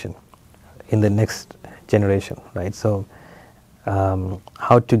innovation in the next generation, right? So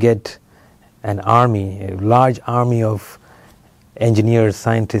how to get a large army of engineers,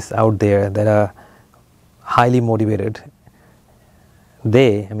 scientists out there that are highly motivated.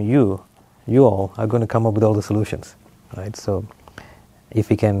 You all are going to come up with all the solutions, right? So if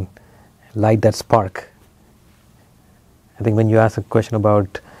we can light that spark. I think when you ask a question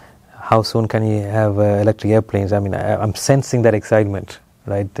about how soon can you have electric airplanes, I'm sensing that excitement,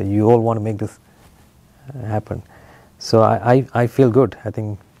 right? That you all want to make this happen. So I feel good. I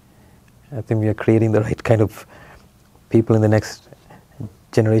think we are creating the right kind of people in the next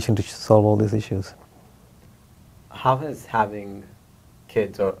generation to solve all these issues. How has having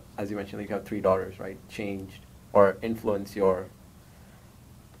kids, or as you mentioned, like you have 3 daughters, right, changed or influenced your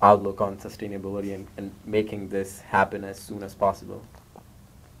outlook on sustainability and making this happen as soon as possible?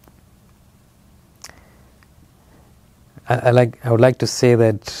 I would like to say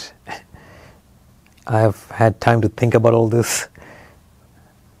that I have had time to think about all this.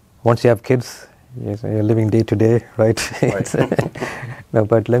 Once you have kids, you're living day to day, right? No,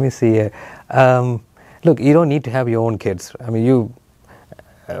 but let me see. Look, you don't need to have your own kids. I mean, you,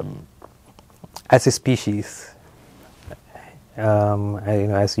 as a species,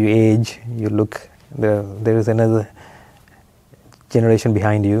 as you age, you look. There is another generation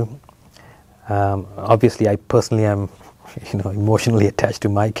behind you. Obviously, I personally am, emotionally attached to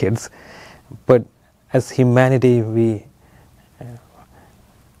my kids, but as humanity,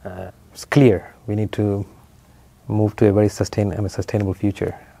 it's clear we need to move to a very sustainable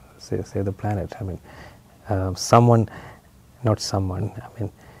future. Save the planet.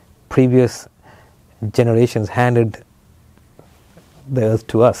 Previous generations handed the earth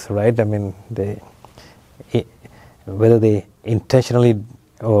to us, right? Whether they intentionally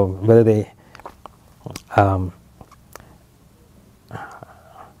or whether they, how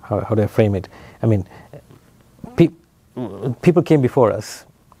do I frame it? People came before us,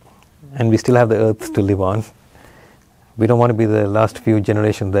 and we still have the earth to live on. We don't want to be the last few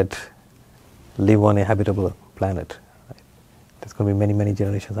generations that live on a habitable planet. Right? There's going to be many, many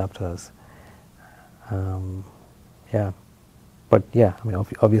generations after us.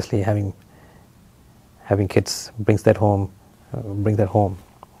 Obviously having kids brings that home.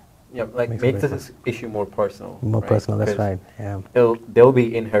 Yeah, makes this issue more personal. More personal, that's right. Yeah. They'll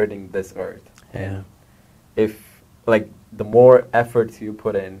be inheriting this earth. Yeah. And if the more efforts you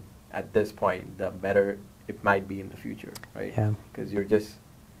put in at this point, the better it might be in the future, right? Yeah. Because you're just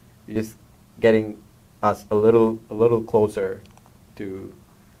getting us a little closer to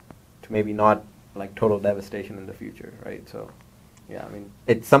maybe not total devastation in the future, right? So, yeah,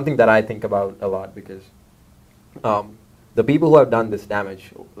 it's something that I think about a lot, because the people who have done this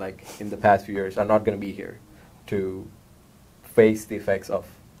damage, in the past few years, are not going to be here to face the effects of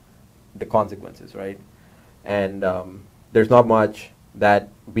the consequences, right? And there's not much that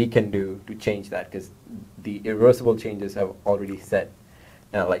we can do to change that, because the irreversible changes have already set,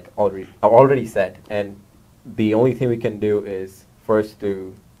 already set, and the only thing we can do is first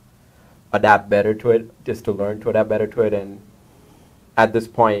to adapt better to it, just to learn to adapt better to it, and at this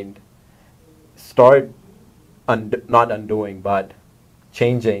point, start not undoing, but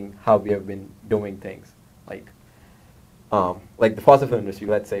changing how we have been doing things. Like the fossil fuel industry,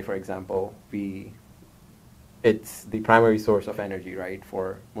 let's say, for example, it's the primary source of energy, right,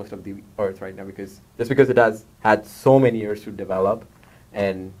 for most of the Earth right now, because it has had so many years to develop,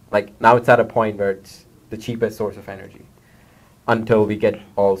 and now it's at a point where it's the cheapest source of energy, until we get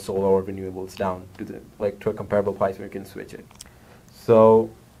all solar or renewables down to a comparable price where we can switch it. So,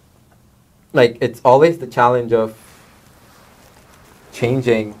 it's always the challenge of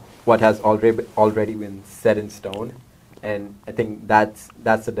changing what has already been set in stone, and I think that's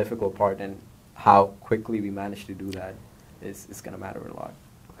the difficult part, and how quickly we manage to do that is going to matter a lot.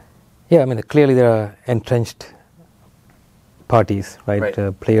 Yeah, clearly there are entrenched parties, right?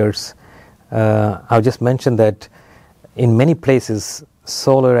 Players. I'll just mention that in many places,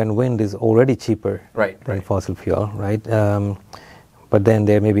 solar and wind is already cheaper than fossil fuel, right? But then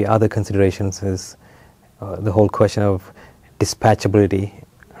there may be other considerations, as the whole question of dispatchability,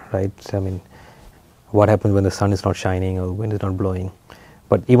 right? What happens when the sun is not shining or the wind is not blowing?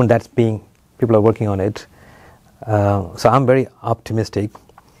 But even people are working on it. So I'm very optimistic.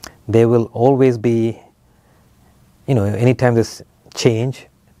 There will always be, anytime there's change,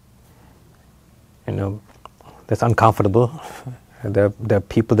 that's uncomfortable. There are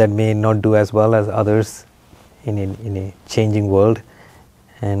people that may not do as well as others in a changing world,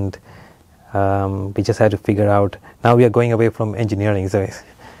 and we just have to figure out. Now we are going away from engineering, so it's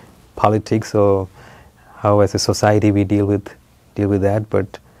politics, or how as a society we deal with that.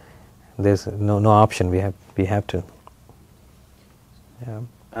 But there's no option. We have to. Yeah.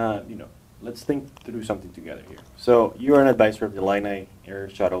 Let's think through something together here. So you are an advisor of the Illini Air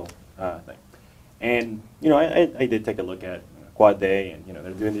Shuttle thing, and I did take a look at Quad Day, and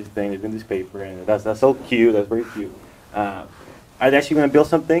they're doing this thing, they're doing this paper, and that's so cute. That's very cute. Are they actually going to build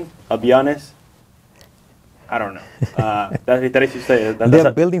something? I'll be honest, I don't know. That is to say,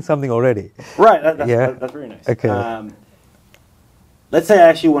 they're building something already. Right. That's very nice. Okay. Let's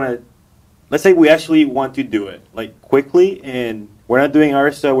say we actually want to do it like quickly, and we're not doing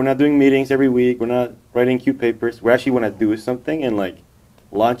our stuff. We're not doing meetings every week. We're not writing cute papers. We actually want to do something and like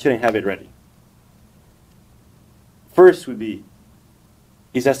launch it and have it ready. First would be,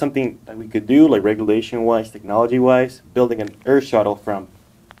 is that something that we could do, like regulation-wise, technology-wise, building an air shuttle from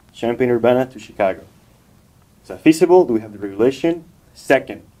Champaign, Urbana to Chicago? Is that feasible? Do we have the regulation?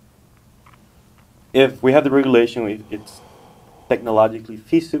 Second, if we have the regulation, it's technologically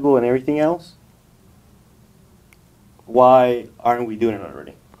feasible and everything else, why aren't we doing it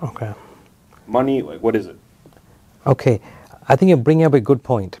already? Okay. Money, like, what is it? Okay. I think you're bringing up a good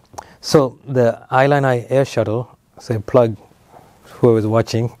point. So the Illini Air Shuttle, so plug whoever's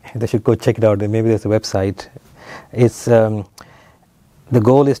watching, they should go check it out. Maybe there's a website. It's the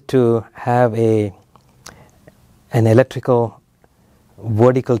goal is to have an electrical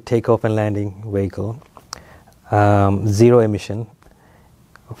vertical takeoff and landing vehicle, zero emission,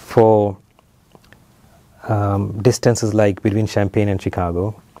 for distances like between Champaign and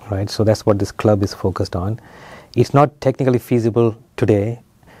Chicago, right? So that's what this club is focused on. It's not technically feasible today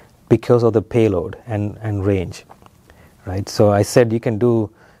because of the payload and range, right? So I said you can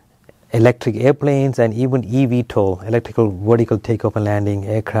do electric airplanes and even eVTOL, electrical vertical takeoff and landing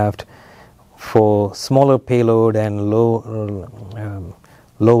aircraft, for smaller payload and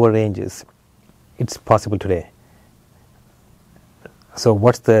lower ranges. It's possible today. So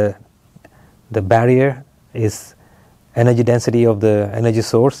what's the barrier is energy density of the energy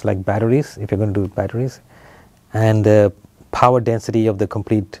source, like batteries, if you're going to do batteries, and the power density of the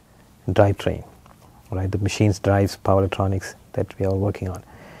complete drivetrain, right? The machines, drives, power electronics that we are working on.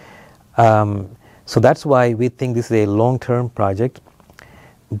 So that's why we think this is a long-term project,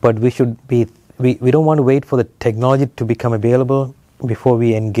 but we don't want to wait for the technology to become available before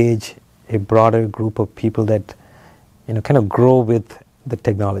we engage a broader group of people that kind of grow with the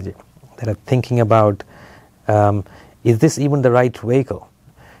technology, that are thinking about, is this even the right vehicle?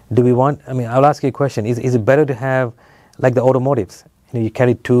 Do we want, I'll ask you a question, is it better to have, like the automotives, you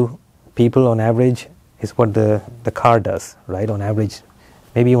carry two people on average, is what the car does, right? On average,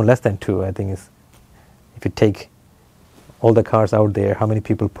 maybe even less than two, I think, is, if you take all the cars out there, how many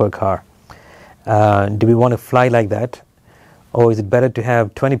people per car? Do we want to fly like that? Or is it better to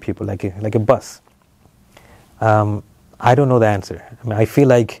have 20 people, like a bus? I don't know the answer. I feel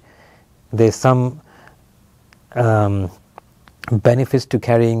like there's some benefits to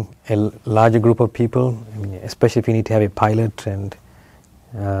carrying a larger group of people, especially if you need to have a pilot, and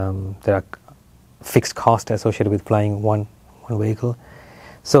there are fixed costs associated with flying one vehicle.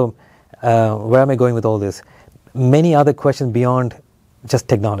 So where am I going with all this? Many other questions beyond just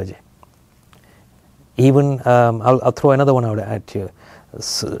technology. Even I'll throw another one out at you.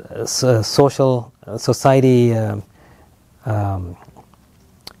 Social society.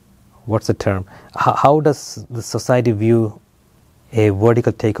 What's the term? How does the society view a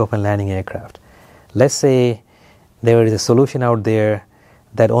vertical takeoff and landing aircraft? Let's say there is a solution out there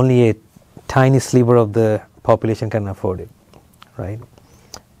that only a tiny sliver of the population can afford it, right?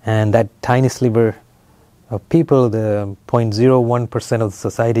 And that tiny sliver of people, the 0.01% of the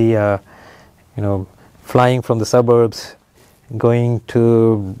society, are, flying from the suburbs, going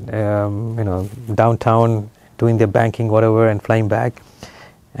to, downtown, doing their banking, whatever, and flying back.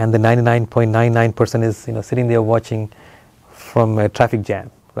 And the 99.99% is, sitting there watching from a traffic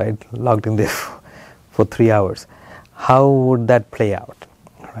jam, right? Logged in there for 3 hours. How would that play out,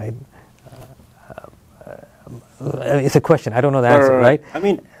 right? It's a question. I don't know the answer, right?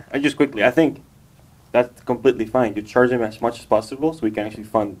 I think that's completely fine. You charge them as much as possible so we can actually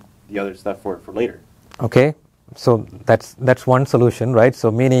fund the other stuff for later. Okay, so that's one solution, right?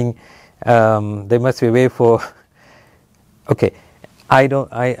 So meaning there must be a way for. Okay, I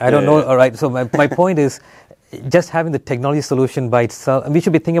don't know. All right. So my point is, just having the technology solution by itself, we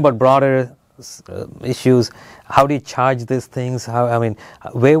should be thinking about broader issues. How do you charge these things?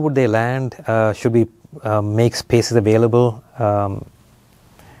 Where would they land? Should we make spaces available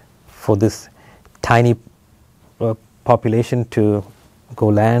for this tiny population to go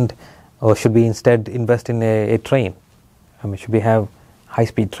land, or should we instead invest in a train? Should we have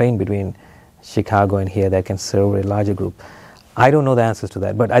high-speed train between Chicago and here that can serve a larger group? I don't know the answers to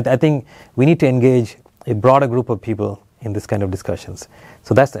that, but I think we need to engage a broader group of people in this kind of discussions.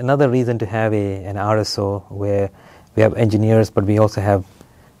 So that's another reason to have an RSO where we have engineers, but we also have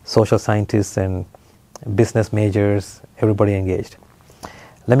social scientists and business majors, everybody engaged.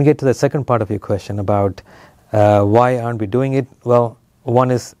 Let me get to the second part of your question about why aren't we doing it? Well,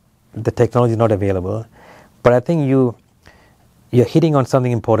 one is the technology is not available, but I think you're hitting on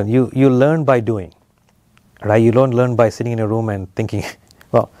something important. You learn by doing, right? You don't learn by sitting in a room and thinking,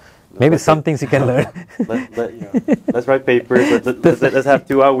 well, maybe some things you can learn. Let's write papers. Let's have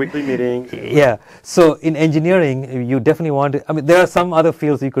 2-hour weekly meetings. Yeah. So in engineering, you definitely want to. There are some other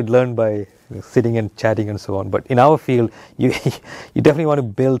fields you could learn by sitting and chatting and so on. But in our field, you definitely want to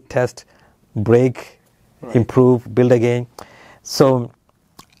build, test, break, improve, build again. So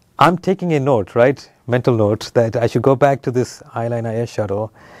I'm taking a note, right? Mental note that I should go back to this Eyeliner Air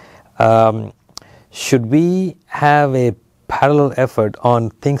Shuttle. Should we have a parallel effort on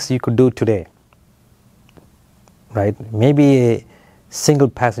things you could do today, right? Maybe a single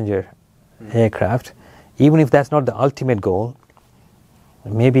passenger aircraft, even if that's not the ultimate goal.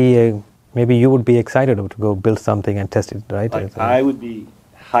 Maybe you would be excited to go build something and test it, right? I would be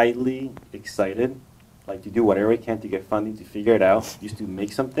highly excited, to do whatever I can to get funding to figure it out, just to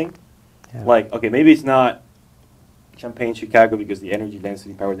make something. Yeah. Okay, maybe it's not Champaign, Chicago, because the energy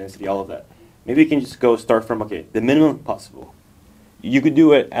density, power density, all of that. Maybe you can just start from, the minimum possible. You could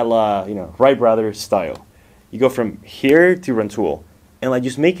do it at Wright Brothers style. You go from here to Rensselaer, and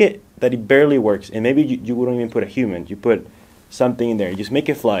just make it that it barely works. And maybe you wouldn't even put a human. You put something in there. You just make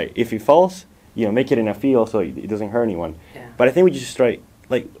it fly. If it falls, make it in a field so it doesn't hurt anyone. Yeah. But I think we just try,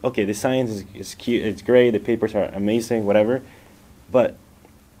 the science is cute, it's great, the papers are amazing, whatever. But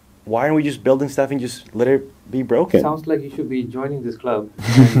why aren't we just building stuff and just let it be broken? Sounds like you should be joining this club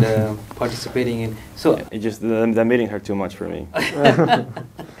and participating in. So it just the meetings are too much for me.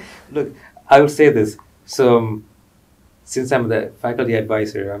 Look, I will say this. So since I'm the faculty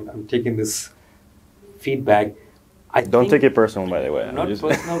advisor, I'm taking this feedback. Don't take it personal, by the way. Not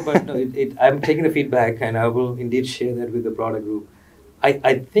personal, but no, I'm taking the feedback, and I will indeed share that with the broader group.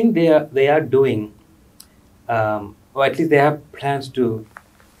 I think they are doing, or at least they have plans to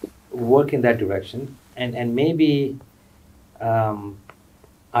work in that direction, and maybe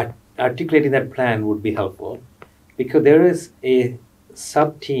articulating that plan would be helpful, because there is a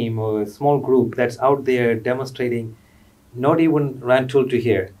sub-team or a small group that's out there demonstrating, not even Rantoul to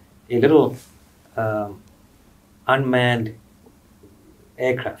here, a little unmanned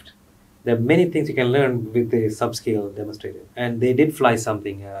aircraft. There are many things you can learn with the subscale demonstrator, and they did fly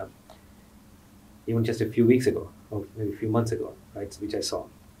something even just a few weeks ago, or maybe a few months ago, right, which I saw.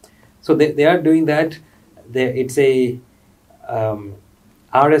 So they are doing that. It's a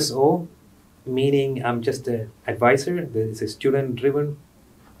RSO, meaning I'm just an advisor. It's a student-driven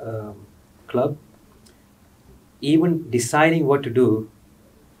club. Even deciding what to do,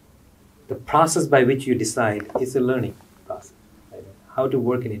 the process by which you decide is a learning process. Right? How to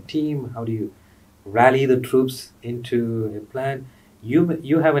work in a team, how do you rally the troops into a plan.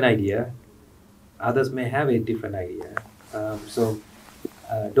 You have an idea, others may have a different idea. So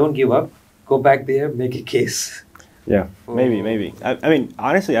don't give up. Go back there, make a case. Yeah, maybe. I mean,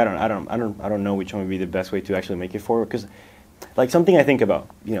 honestly, I don't know which one would be the best way to actually make it forward. Because, something I think about,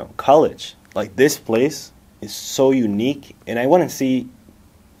 college, this place is so unique, and I want to see,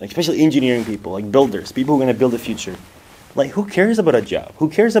 especially engineering people, builders, people who are going to build the future. Who cares about a job? Who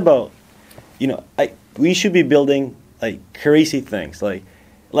cares about, we should be building crazy things.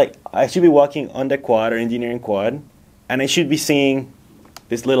 I should be walking on the quad or engineering quad, and I should be seeing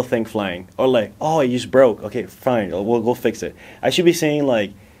this little thing flying, or oh, it just broke. Okay, fine, we'll go fix it. I should be seeing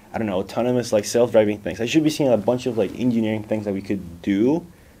I don't know, autonomous self-driving things. I should be seeing a bunch of engineering things that we could do,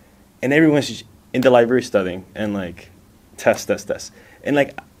 and everyone's just in the library studying and test.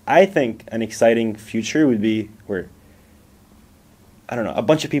 And I think an exciting future would be where, I don't know, a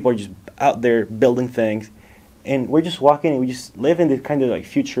bunch of people are just out there building things, and we're just walking and we just live in this kind of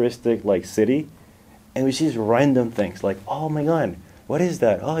futuristic city, and we see these random things oh my god, what is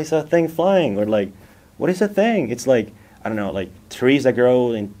that? Oh, it's a thing flying. Or what is that thing? It's I don't know, trees that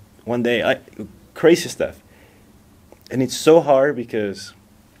grow in one day, crazy stuff. And it's so hard because,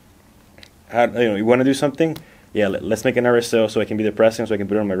 you want to do something? Yeah, let's make an RSO so I can be the president, so I can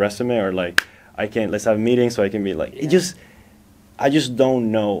put it on my resume, or like let's have a meeting so I can be like, I just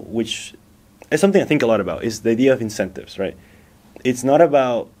don't know which. It's something I think a lot about, is the idea of incentives, right? It's not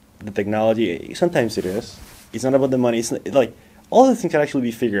about the technology. Sometimes it is. It's not about the money. It's not, like, all the things can actually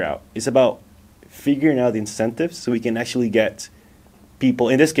be figured out. It's about figuring out the incentives so we can actually get people.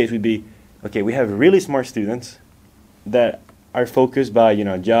 In this case, would be, okay, we have really smart students that are focused by,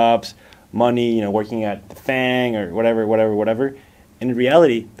 jobs, money, working at the FANG or whatever. And in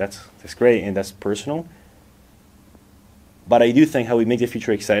reality, that's great and that's personal. But I do think how we make the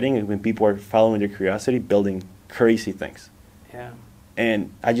future exciting is when people are following their curiosity, building crazy things. Yeah.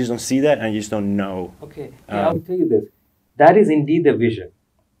 And I just don't see that, and I just don't know. Okay, I'll tell you this. That is indeed the vision,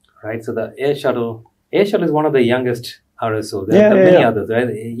 right? So the Air Shuttle is one of the youngest RSO. There are many others, right?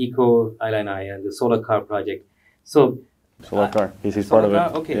 Eco ILNI and the Solar Car project. So Solar Car, he's part of it.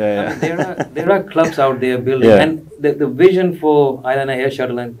 Okay, Yeah. I mean, there are clubs out there building, and the vision for ILNI Air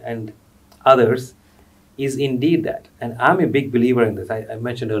Shuttle and others is indeed that. And I'm a big believer in this. I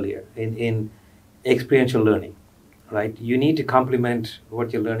mentioned earlier in experiential learning, right? You need to complement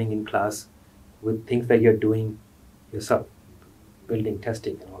what you're learning in class with things that you're doing yourself, building,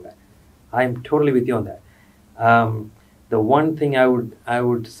 testing, and all that. I'm totally with you on that. The one thing I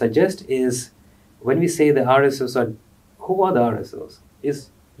would suggest is, when we say the RSOs are, who are the RSOs?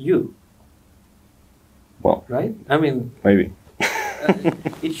 Is you. Well, right? I mean, maybe.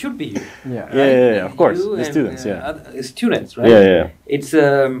 It should be you. Yeah. Right? Yeah, of course. You The and, students, students, right? Yeah. It's,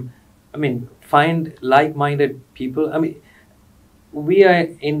 I mean, find like-minded people. I mean, we are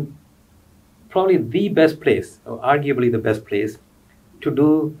in probably the best place, or arguably the best place, to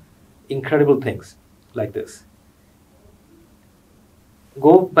do incredible things like this.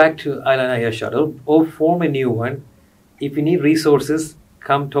 Go back to ILNI Air Shuttle or form a new one. If you need resources,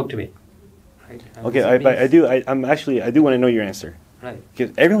 come talk to me. Right? Okay, I do want to know your answer. Right.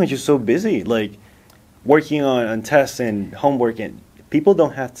 Because everyone's just so busy, like working on tests and homework, and people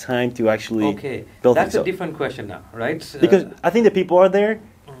don't have time to actually build that's things. a different question now, right? Because I think the people are there.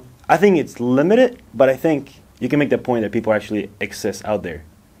 I think it's limited, but I think you can make the point that people actually exist out there.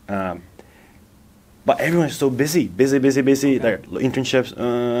 But everyone's so busy. Their internships,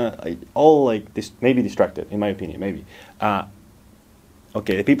 all like this, maybe distracted, in my opinion, maybe.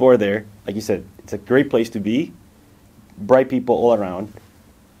 Okay, the people are there. Like you said, it's a great place to be. Bright people all around.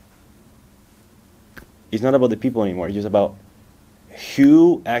 It's not about the people anymore. It's just about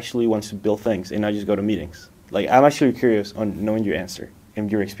who actually wants to build things and not just go to meetings. Like, I'm actually curious on knowing your answer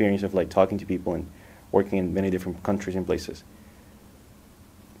and your experience of like talking to people and working in many different countries and places.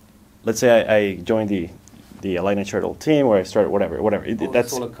 Let's say I joined the Lightning Turtle team, or I started whatever.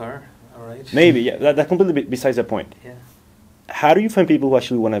 That's Solar Car, all right. Maybe, yeah. That's completely besides the point. Yeah. How do you find people who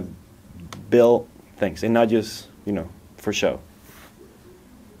actually want to build things and not just, for show?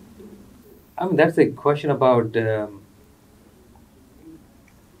 I mean, that's a question about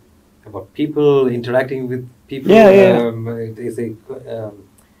people interacting with people. Yeah. It is a,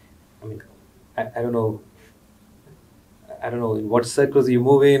 I mean, I don't know. I don't know in what circles you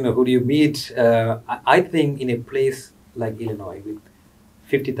move in or who do you meet. I think in a place like Illinois with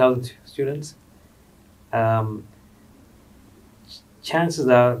 50,000 students, chances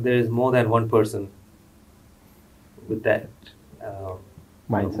are there is more than one person with that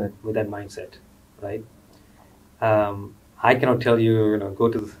mindset. With that mindset, right? I cannot tell you, go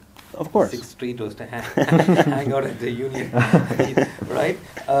to of course 6th Street or to hang out at the Union, right?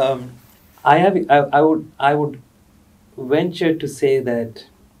 I would venture to say that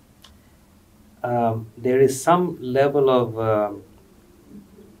there is some level of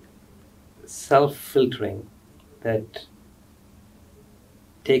self-filtering that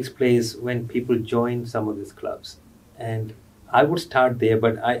takes place when people join some of these clubs, and I would start there.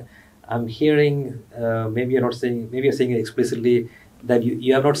 But I'm hearing maybe you're saying it explicitly that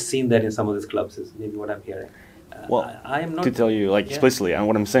you have not seen that in some of these clubs. Is maybe what I'm hearing. Well, I am not to tell you explicitly, and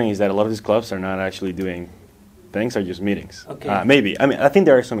what I'm saying is that a lot of these clubs are not actually doing things, are just meetings. Okay. Maybe. I mean, I think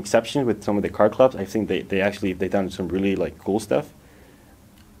there are some exceptions with some of the car clubs. I think they've done some really like cool stuff.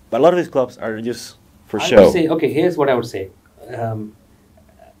 But a lot of these clubs are just for show. I would say, okay, here's what I would say.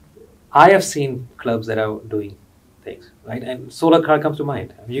 I have seen clubs that are doing things, right? And Solar Car comes to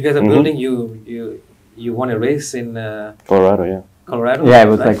mind. You guys are building. You won a race in Colorado, yeah. Colorado. Yeah, it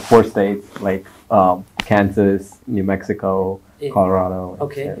was like 4 states, like Kansas, New Mexico, Colorado.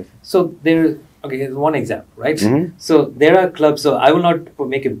 Okay. So here's one example, right? So there are clubs. So I will not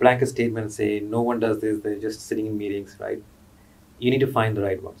make a blanket statement and say no one does this. They're just sitting in meetings, right? You need to find the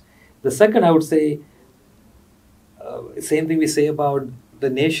right ones. The second, I would say, same thing we say about the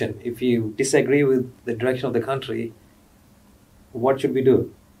nation, if you disagree with the direction of the country, what should we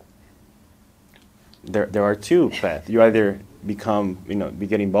do? There are two paths. You either become, be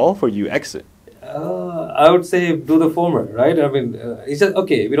getting involved, or you exit. I would say do the former, right? I mean, it's just,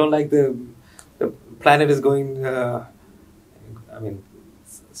 okay, we don't like the planet is going,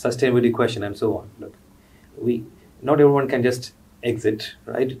 sustainability question and so on. Look, not everyone can just exit,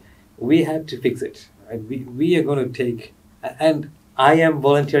 right? We have to fix it, right? We are going to take, and I am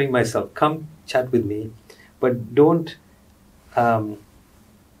volunteering myself. Come chat with me, but don't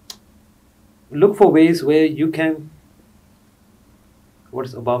look for ways where you can. What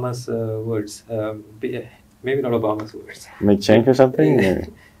is Obama's words? Maybe not Obama's words. Make change or something? Or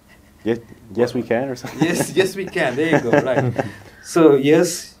yes, we can or something? Yes, we can. There you go, right. So,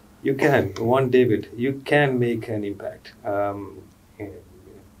 yes, you can. One David, you can make an impact.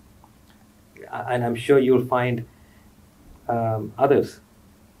 And I'm sure you'll find others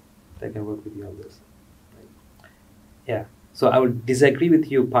that can work with you on this. Right? Yeah. So I would disagree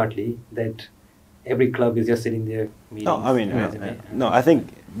with you partly that every club is just sitting there meeting. No, I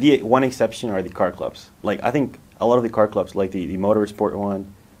think the one exception are the car clubs. Like, I think a lot of the car clubs, like the motorsport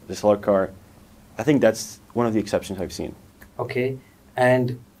one, the solar car, I think that's one of the exceptions I've seen. Okay,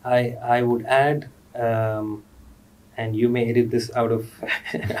 and I would add, and you may edit this out of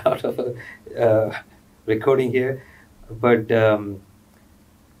a recording here, but I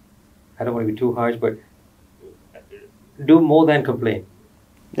don't want to be too harsh, but do more than complain.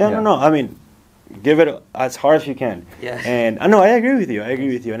 Yeah. No, I mean, give it as hard as you can. Yeah. And I know I agree with you.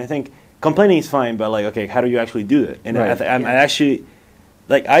 And I think complaining is fine, but like, okay, how do you actually do it? And right. I actually,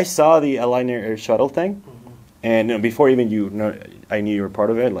 like, I saw the Aligner Air Shuttle thing, Mm-hmm. and before even I knew you were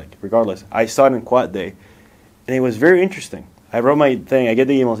part of it. Like, regardless, I saw it in Quad Day, and it was very interesting. I wrote my thing. I get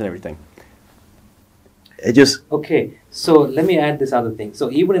the emails and everything. It just Okay. So let me add this other thing.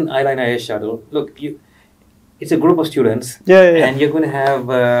 So even in Aligner Air Shuttle, look, it's a group of students, yeah. and you're going to have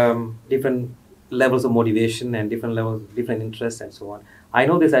different levels of motivation and different interests and so on. I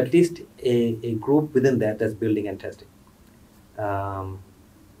know there's at least a group within that's building and testing.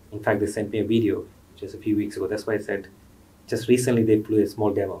 In fact, they sent me a video just a few weeks ago. That's why I said just recently they flew a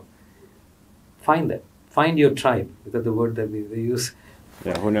small demo. Find them. Find your tribe. Is that the word that they use?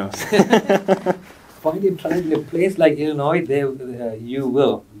 Yeah, who knows? Find your tribe in a place like Illinois.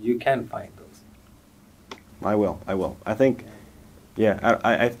 You can find those. I will. I think, yeah,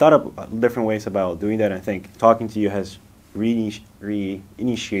 I've thought of different ways about doing that. I think talking to you has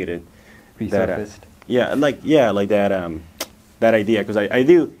reinitiated Resurfaced. that idea, because I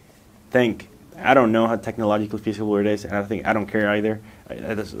do think, I don't know how technologically feasible it is, and I don't care either.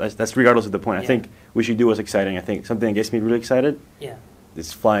 That's regardless of the point. I think we should do what's exciting. I think something that gets me really excited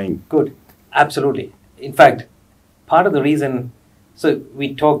is flying. Good. Absolutely. In fact, part of the reason, so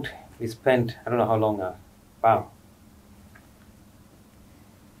we spent, I don't know how long, wow,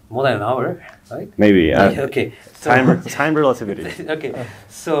 more than an hour, right? Maybe. Okay. So, time relativity. Okay.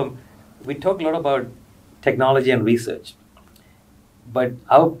 So we talked a lot about technology and research, but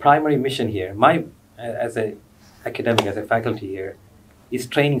our primary mission here, as a academic, as a faculty here, is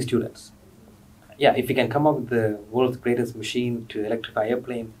training students. Yeah, if you can come up with the world's greatest machine to electrify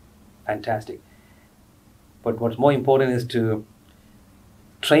airplane, fantastic. But what's more important is to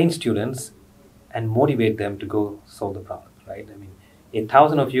train students and motivate them to go solve the problem, right? I mean,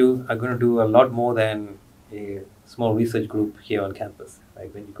 1,000 of you are going to do a lot more than a small research group here on campus,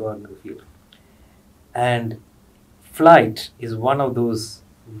 right, when you go out into the field. And flight is one of those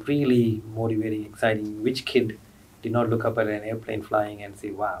really motivating, exciting. Which kid did not look up at an airplane flying and say,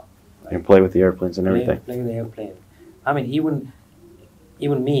 wow. Right? And play with the airplanes and everything. Play with the airplane. I mean, even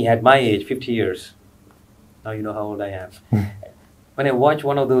me at my age, 50 years, now you know how old I am. When I watch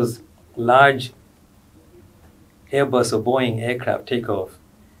one of those large Airbus or Boeing aircraft take off,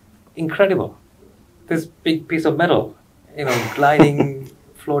 incredible. This big piece of metal, gliding,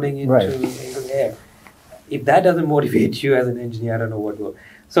 floating into the air. If that doesn't motivate you as an engineer, I don't know what will.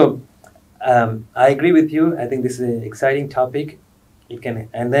 So I agree with you. I think this is an exciting topic.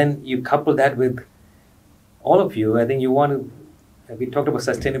 And then you couple that with all of you. I think you want to. We talked about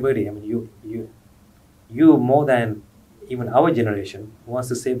sustainability. I mean, you more than even our generation wants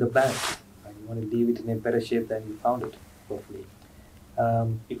to save the planet. Right? You want to leave it in a better shape than you found it, hopefully.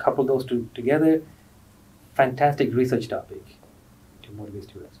 You couple those two together, fantastic research topic to motivate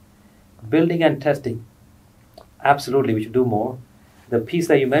students. Building and testing, absolutely, we should do more. The piece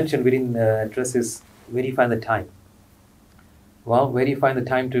that you mentioned, we didn't address is where do you find the time? Well, where do you find the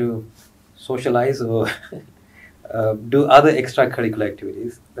time to socialize or do other extracurricular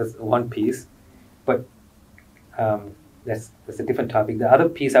activities? That's one piece. But that's a different topic. The other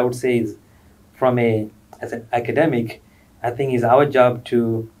piece I would say is as an academic, I think it's our job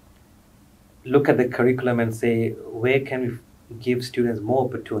to look at the curriculum and say, where can we give students more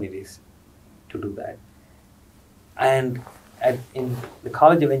opportunities to do that? And in the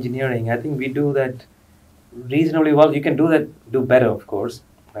College of Engineering, I think we do that reasonably well. You can do better, of course,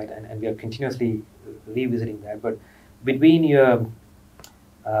 right? And we are continuously revisiting that. But between your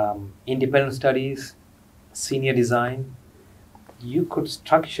independent studies, senior design, you could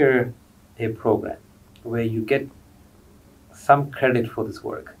structure a program where you get some credit for this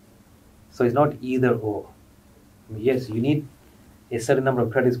work. So it's not either or. I mean, yes, you need a certain number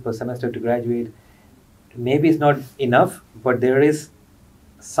of credits per semester to graduate. Maybe it's not enough, but there is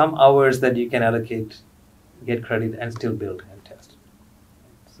some hours that you can allocate, get credit, and still build and test.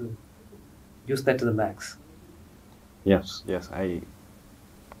 So use that to the max. Yes, I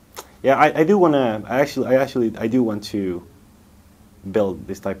do want to. I do want to build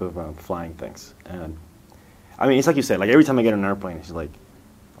this type of flying things. And I mean, it's like you said. Like every time I get on an airplane, it's like,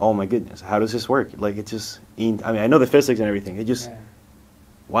 oh my goodness, how does this work? Like it just. I mean, I know the physics and everything. It just,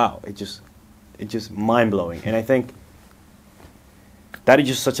 wow. It's just mind blowing. And I think that is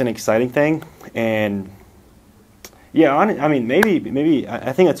just such an exciting thing. And yeah, I mean, maybe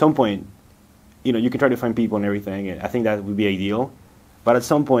I think at some point, you know, you can try to find people and everything, and I think that would be ideal. But at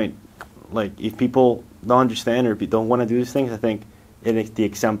some point, like if people don't understand or don't want to do these things, I think the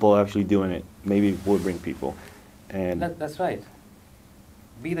example of actually doing it maybe would bring people. And that's right.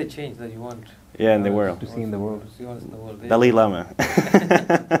 Be the change that you want. Yeah, in the world. To see in the world. To see us in the world. Dalai Lama.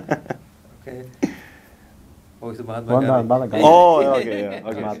 Okay. Oh, it's Mahatma Gandhi. Oh, okay, yeah.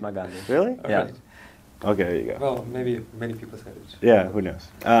 Okay. Mahatma Gandhi. Really? All Yeah. right. Okay, there you go. Well, maybe many people said it. Yeah, who knows?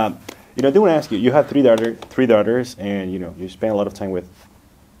 You know, I do want to ask you. You have three daughters, and you know, you spend a lot of time with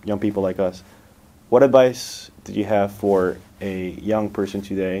young people like us. What advice did you have for a young person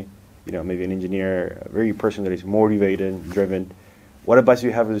today? You know, maybe an engineer, a very person that is motivated, driven. What advice do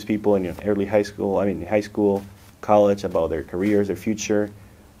you have for those people in high school, college, about their careers, their future,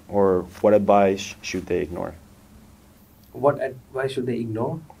 or what advice should they ignore? What advice should they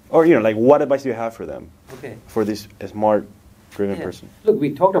ignore? Or you know, like what advice do you have for them? Okay. For this smart, driven person. Look,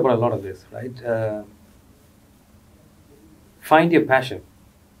 we talked about a lot of this, right? Find your passion.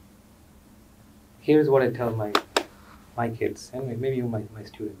 Here's what I tell my kids, and maybe even my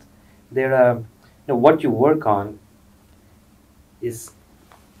students. What you work on is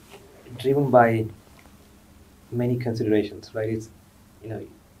driven by many considerations, right? It's,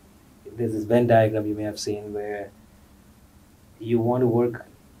 there's this Venn diagram you may have seen where you want to work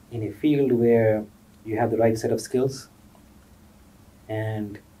in a field where you have the right set of skills,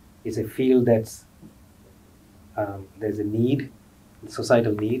 and it's a field that's there's a need,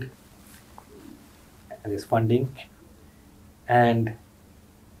 societal need, and there's funding, and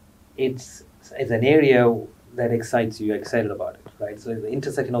it's an area that excites you, you're excited about it, right? So the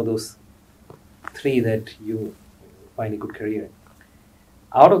intersection of those three that you find a good career in.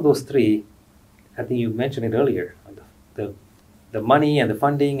 Out of those three, I think you mentioned it earlier, the money and the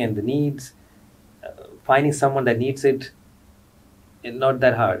funding and the needs, finding someone that needs it is not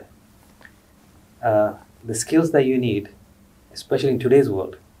that hard. The skills that you need, especially in today's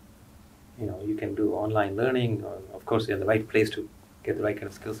world, you can do online learning, or of course you're in the right place to get the right kind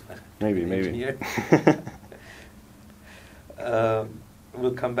of skills. Maybe.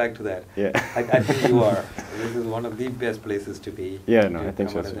 We'll come back to that. Yeah. I think you are. This is one of the best places to be. Yeah, no, I think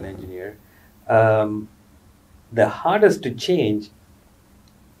so. As an engineer. The hardest to change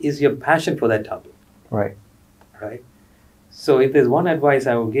is your passion for that topic. Right. Right? So if there's one advice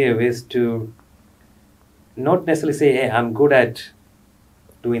I would give is to not necessarily say, hey, I'm good at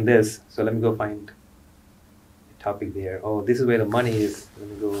doing this, so let me go find a topic there. Oh, this is where the money is, let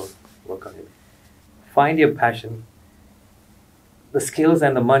me go work on it. Find your passion. The skills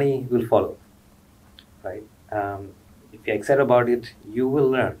and the money will follow, right? If you're excited about it, you will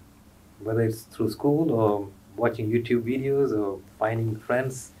learn, whether it's through school or watching YouTube videos or finding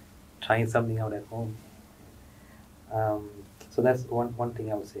friends, trying something out at home. So that's one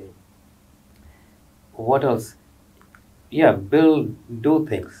thing I would say. What else? Yeah, do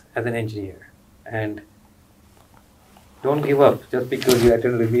things as an engineer, and don't give up just because you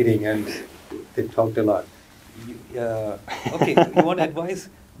attended a meeting and they talked a lot. Okay, you want advice?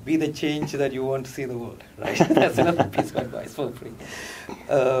 Be the change that you want to see in the world, right? That's another piece of advice for free.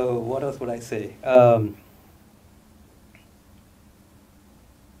 What else would I say?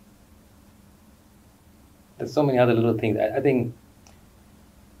 There's so many other little things. I think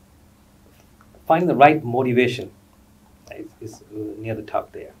finding the right motivation is near the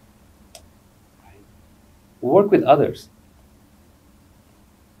top there. Right? work with others.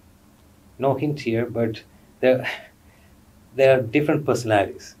 No hint here, but there are different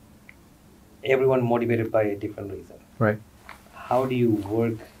personalities. Everyone motivated by a different reason. Right. How do you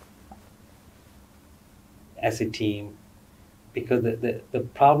work as a team? Because the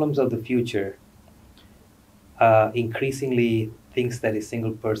problems of the future are increasingly things that a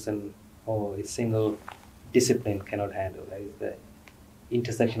single person or a single discipline cannot handle. That is the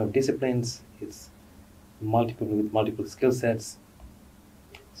intersection of disciplines. It's multiple skill sets.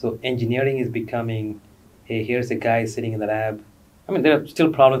 So engineering is becoming, hey, here's a guy sitting in the lab. I mean, there are still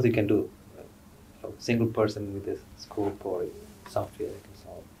problems you can do. A single person with a scope or a software that can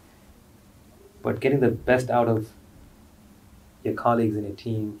solve. But getting the best out of your colleagues in a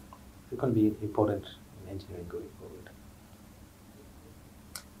team is going to be important in engineering going forward.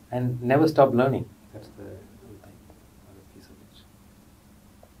 And never stop learning. That's the thing, other piece of it.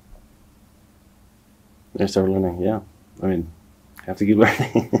 Never stop learning, yeah. I mean, have to keep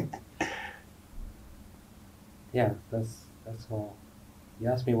learning. Yeah, that's all. You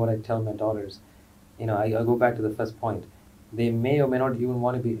ask me what I tell my daughters. You know, I go back to the first point. They may or may not even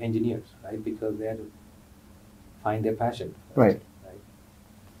want to be engineers, right? Because they have to find their passion first, Right.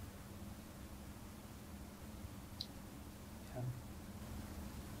 Yeah.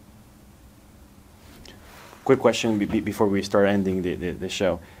 Quick question before we start ending the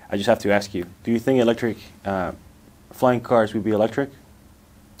show. I just have to ask you, do you think electric flying cars will be electric?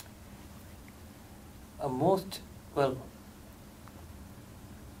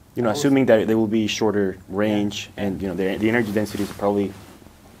 You know, assuming that they will be shorter range, Yeah. and you know the energy densities are probably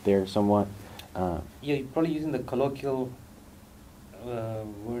there somewhat. You're probably using the colloquial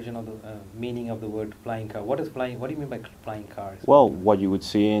version of the meaning of the word flying car. What is flying? What do you mean by flying cars? Well, what you would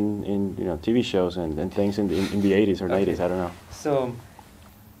see in you know TV shows and things in the 80s or Okay. 90s, I don't know. So,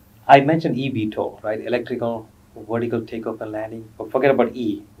 I mentioned eVTOL, right? Electrical vertical takeoff and landing. But forget about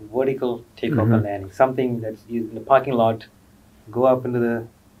vertical takeoff and landing. Something that's used in the parking lot, go up into the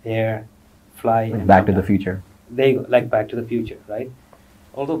air, fly. Like and Back to come the down. Future. They like Back to the Future, right?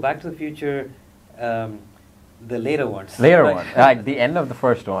 Although Back to the Future, the later ones. Later like- one. Like the end of the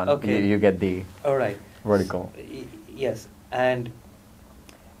first one, Okay. you get the All right. vertical. Yes, and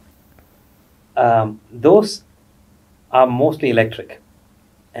those are mostly electric.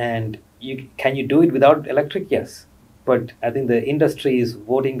 And can you do it without electric? Yes, but I think the industry is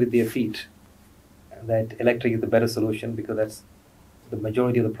voting with their feet that electric is the better solution because that's the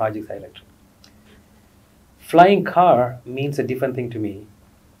majority of the projects are electric. Flying car means a different thing to me.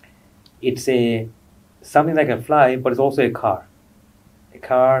 It's something that can fly, but it's also a car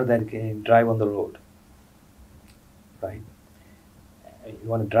that can drive on the road, right? You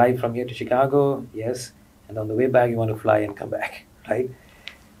want to drive from here to Chicago, yes, and on the way back you want to fly and come back, right?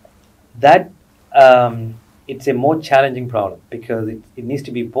 That it's a more challenging problem because it needs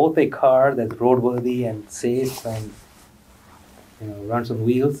to be both a car that's roadworthy and safe and runs on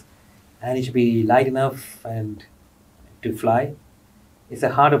wheels, and it should be light enough and to fly. It's a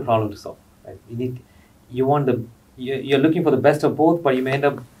harder problem to solve. Right? You're looking for the best of both, but you may end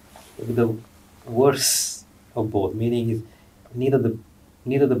up with the worst of both. Meaning, is neither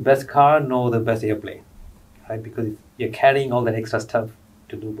the best car nor the best airplane, right? Because you're carrying all that extra stuff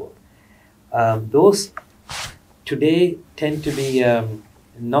to do both. Those today tend to be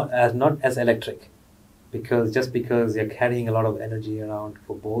not as electric, because you're carrying a lot of energy around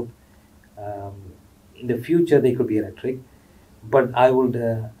for both. In the future, they could be electric, but I would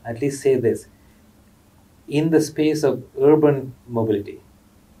at least say this: in the space of urban mobility,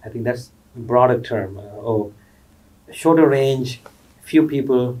 I think that's a broader term. Shorter range, few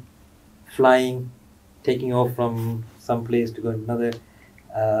people flying, taking off from some place to go to another.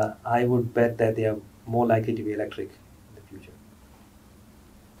 I would bet that they are more likely to be electric in the future.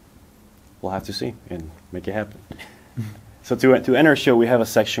 We'll have to see and make it happen. So to end our show, we have a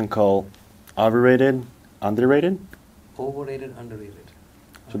section called overrated, underrated. Overrated, underrated.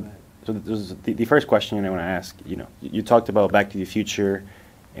 So, All right. so this is the first question I want to ask. You talked about Back to the Future,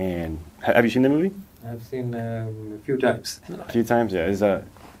 and have you seen the movie? I've seen a few times. A few times, yeah. It's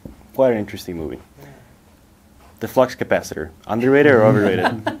quite an interesting movie. The flux capacitor, underrated or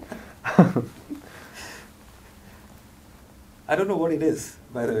overrated? I don't know what it is,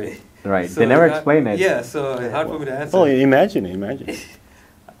 by the way. Right. They never explain it. Yeah, so it's hard for me to answer. Oh, imagine.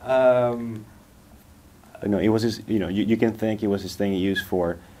 Um, It was this. You can think it was this thing used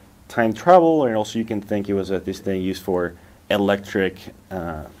for time travel, and also you can think it was this thing used for electric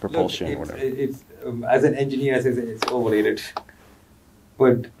propulsion or whatever. It's as an engineer, I say it's overrated.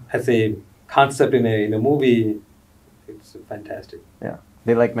 But as a concept in a movie, it's fantastic. Yeah.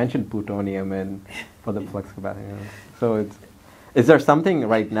 they like mentioned plutonium and for the flux capacitor. So is there something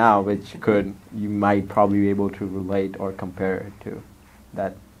right now which you might probably be able to relate or compare it to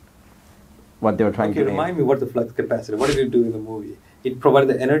that, what they were trying to remind me what the flux capacitor, what did it do in the movie? It provided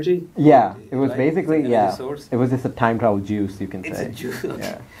the energy? Yeah, it was right? basically, Source? It was just a time travel juice, you can say. It's a juice.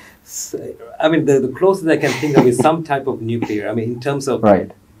 Yeah. So, I mean, the closest I can think of is some type of nuclear. I mean, in terms of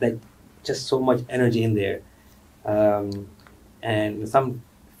right. like just so much energy in there, and some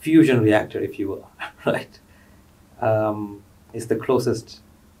fusion reactor, if you will, right? Is the closest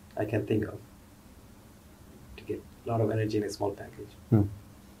I can think of to get a lot of energy in a small package. Hmm.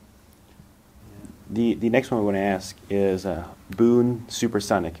 The next one I want to ask is Boone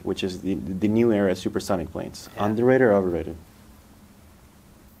Supersonic, which is the new era supersonic planes. Yeah. Underrated or overrated?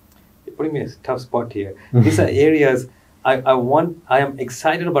 You're putting me in a tough spot here. These are areas I am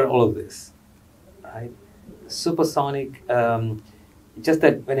excited about all of this. Right? Supersonic, just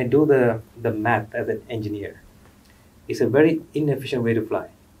that when I do the math as an engineer, it's a very inefficient way to fly.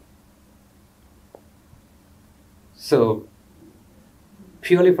 So,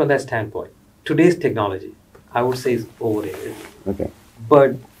 purely from that standpoint, today's technology, I would say, is overrated. Okay.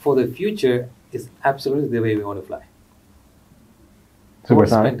 But for the future, it's absolutely the way we want to fly.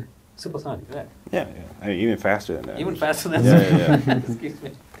 Supersonic? Supersonic, right. Yeah. I mean, even faster than that. Even faster than Yeah. Excuse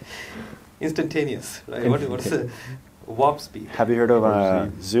me. Instantaneous, right? What's the warp speed? Have you heard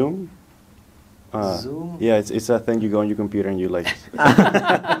of Zoom? Zoom? Yeah, it's a thing you go on your computer and you like...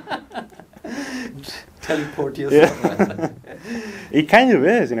 Teleport yourself. Yeah. It kind of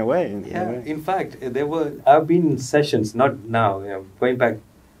is, in a way. In fact, I've been in sessions, not now, going back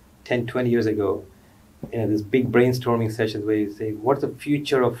 10, 20 years ago, this big brainstorming sessions where you say, what's the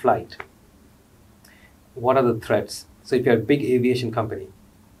future of flight? What are the threats? So if you're a big aviation company,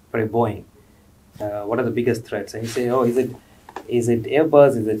 for a Boeing, what are the biggest threats? And you say, oh, is it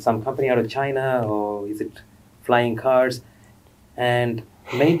Airbus? Is it some company out of China? Or is it flying cars? And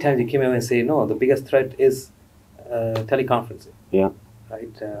many times you came in and say, no, the biggest threat is teleconferencing. Yeah.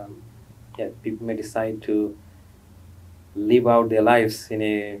 Right? People may decide to live out their lives in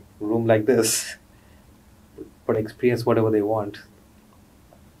a room like this, but experience whatever they want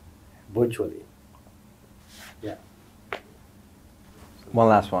virtually. Yeah. One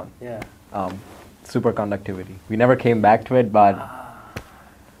last one. Yeah. Superconductivity. We never came back to it, but...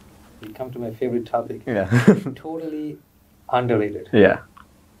 We come to my favorite topic. Yeah. Totally underrated. Yeah.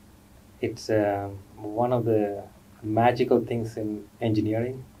 It's one of the magical things in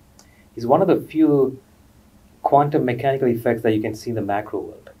engineering. It's one of the few quantum mechanical effects that you can see in the macro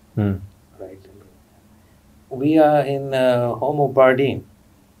world. Hmm. Right. We are in Homo Bardeen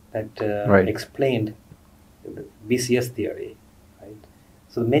that explained the BCS theory. Right.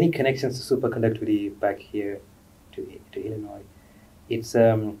 So many connections to superconductivity back here to Illinois. It's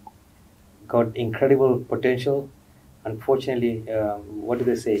got incredible potential. Unfortunately, what do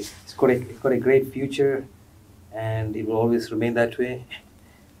they say? It's got a great future, and it will always remain that way.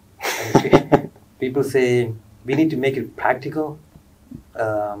 People say we need to make it practical.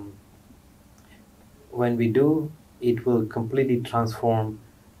 When we do, it will completely transform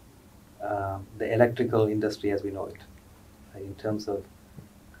the electrical industry as we know it, right? In terms of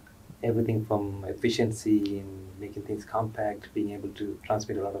everything from efficiency in making things compact, being able to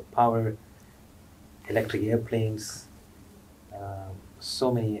transmit a lot of power, electric airplanes,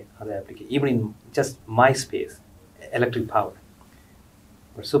 so many other applications, even in just my space, electric power.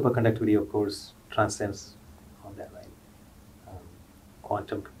 But superconductivity, of course, transcends all that, right?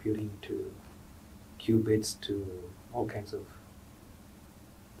 Quantum computing to qubits to all kinds of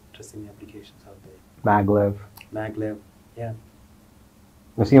interesting applications out there. Maglev, yeah.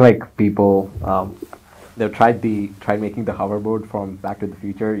 I've seen like people, they've tried making the hoverboard from Back to the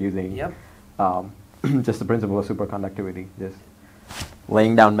Future using just the principle of superconductivity, just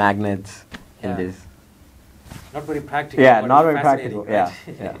laying down magnets and just... Not very practical. Yeah, but not very fascinating,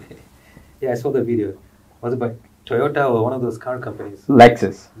 practical. Right? Yeah. Yeah, I saw the video. Was it by Toyota or one of those car companies?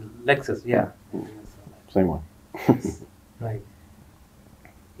 Lexus, yeah. Same one. Right.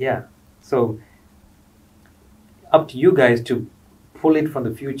 Yeah. So, up to you guys to pull it from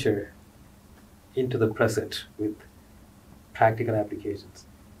the future into the present with practical applications.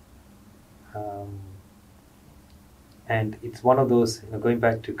 And it's one of those, going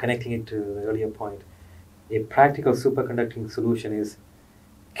back to connecting it to the earlier point, a practical superconducting solution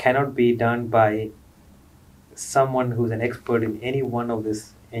cannot be done by someone who's an expert in any one of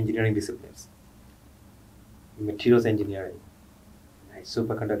these engineering disciplines. Materials engineering, right?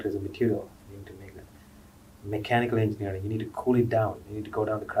 Superconductor is a material, you need to make that. Mechanical engineering, you need to cool it down, you need to go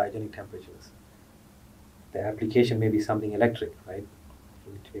down to cryogenic temperatures. The application may be something electric, right?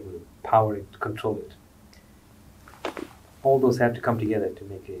 You need to be able to power it, control it. All those have to come together to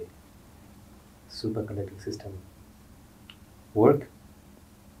make a superconducting system work.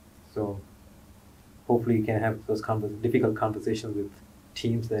 So hopefully you can have those difficult conversations with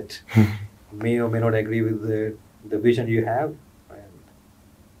teams that may or may not agree with the vision you have, and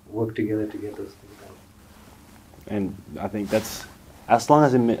work together to get those things done. And I think that's, as long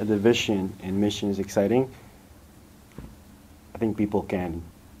as the vision and mission is exciting, I think people can,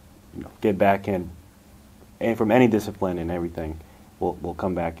 get back and from any discipline and everything, will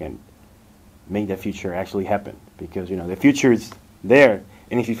come back and make that future actually happen. Because the future is there,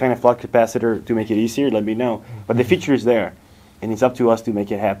 and if you find a flux capacitor to make it easier, let me know. But the future is there, and it's up to us to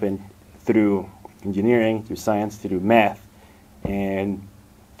make it happen through engineering, through science, through math, and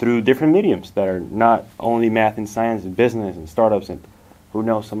through different mediums that are not only math and science and business and startups and who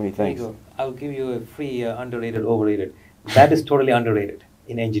knows, so many things. There you go. I'll give you a free underrated, overrated. That is totally underrated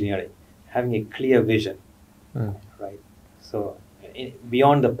in engineering, having a clear vision, right? So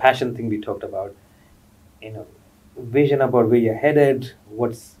beyond the passion thing we talked about, vision about where you're headed,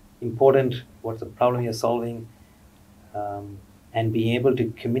 what's important, what's the problem you're solving, and being able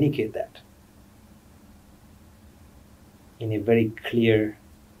to communicate that in a very clear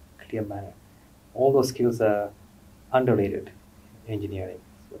manner. All those skills are underrated in engineering,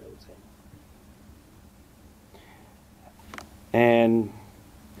 is what I would say. And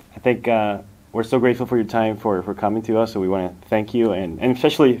I think we're so grateful for your time, for coming to us, so we want to thank you, and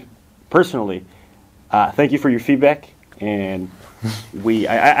especially personally, thank you for your feedback, and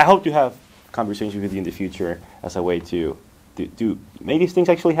I hope to have conversations with you in the future as a way to make these things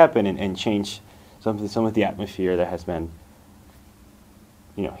actually happen and change some of the atmosphere that has been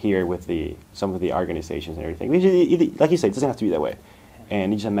here with some of the organizations and everything. Like you said, it doesn't have to be that way,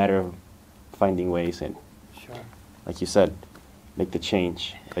 and it's just a matter of finding ways and, like you said, make the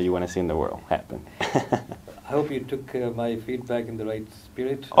change that you want to see in the world happen. I hope you took my feedback in the right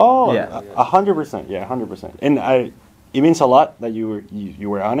spirit. Oh, yeah. 100%. Yeah, 100%. And it means a lot that you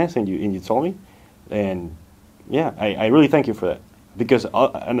were honest and you told me. And yeah, I really thank you for that. Because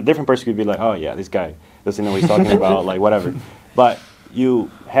a different person could be like, oh yeah, this guy doesn't know what he's talking about, like whatever. But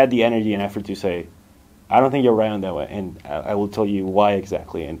you had the energy and effort to say, I don't think you're right on that way, and I will tell you why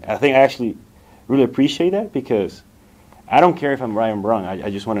exactly. And I think I actually really appreciate that, because I don't care if I'm right or wrong. I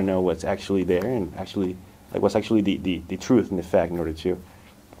just want to know what's actually there, and actually, like, what's actually the truth and the fact, in order to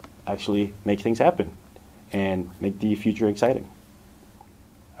actually make things happen and make the future exciting.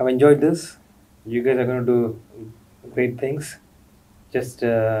 I've enjoyed this. You guys are going to do great things. Just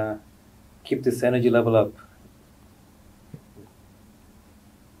keep this energy level up.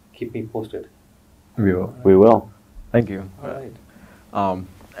 Keep me posted. We will. We will. Thank you. All right.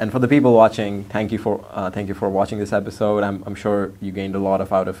 And for the people watching, thank you for watching this episode. I'm sure you gained a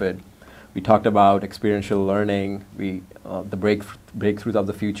lot out of it. We talked about experiential learning, the breakthroughs of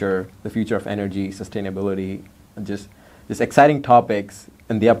the future of energy, sustainability, and just exciting topics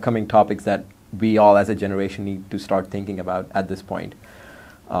and the upcoming topics that we all as a generation need to start thinking about at this point.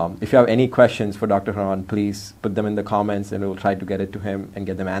 If you have any questions for Dr. Haran, please put them in the comments, and we'll try to get it to him and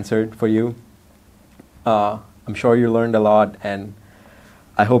get them answered for you. I'm sure you learned a lot, and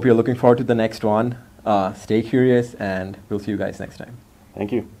I hope you're looking forward to the next one. Stay curious, and we'll see you guys next time.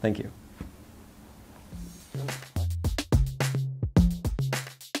 Thank you. Thank you.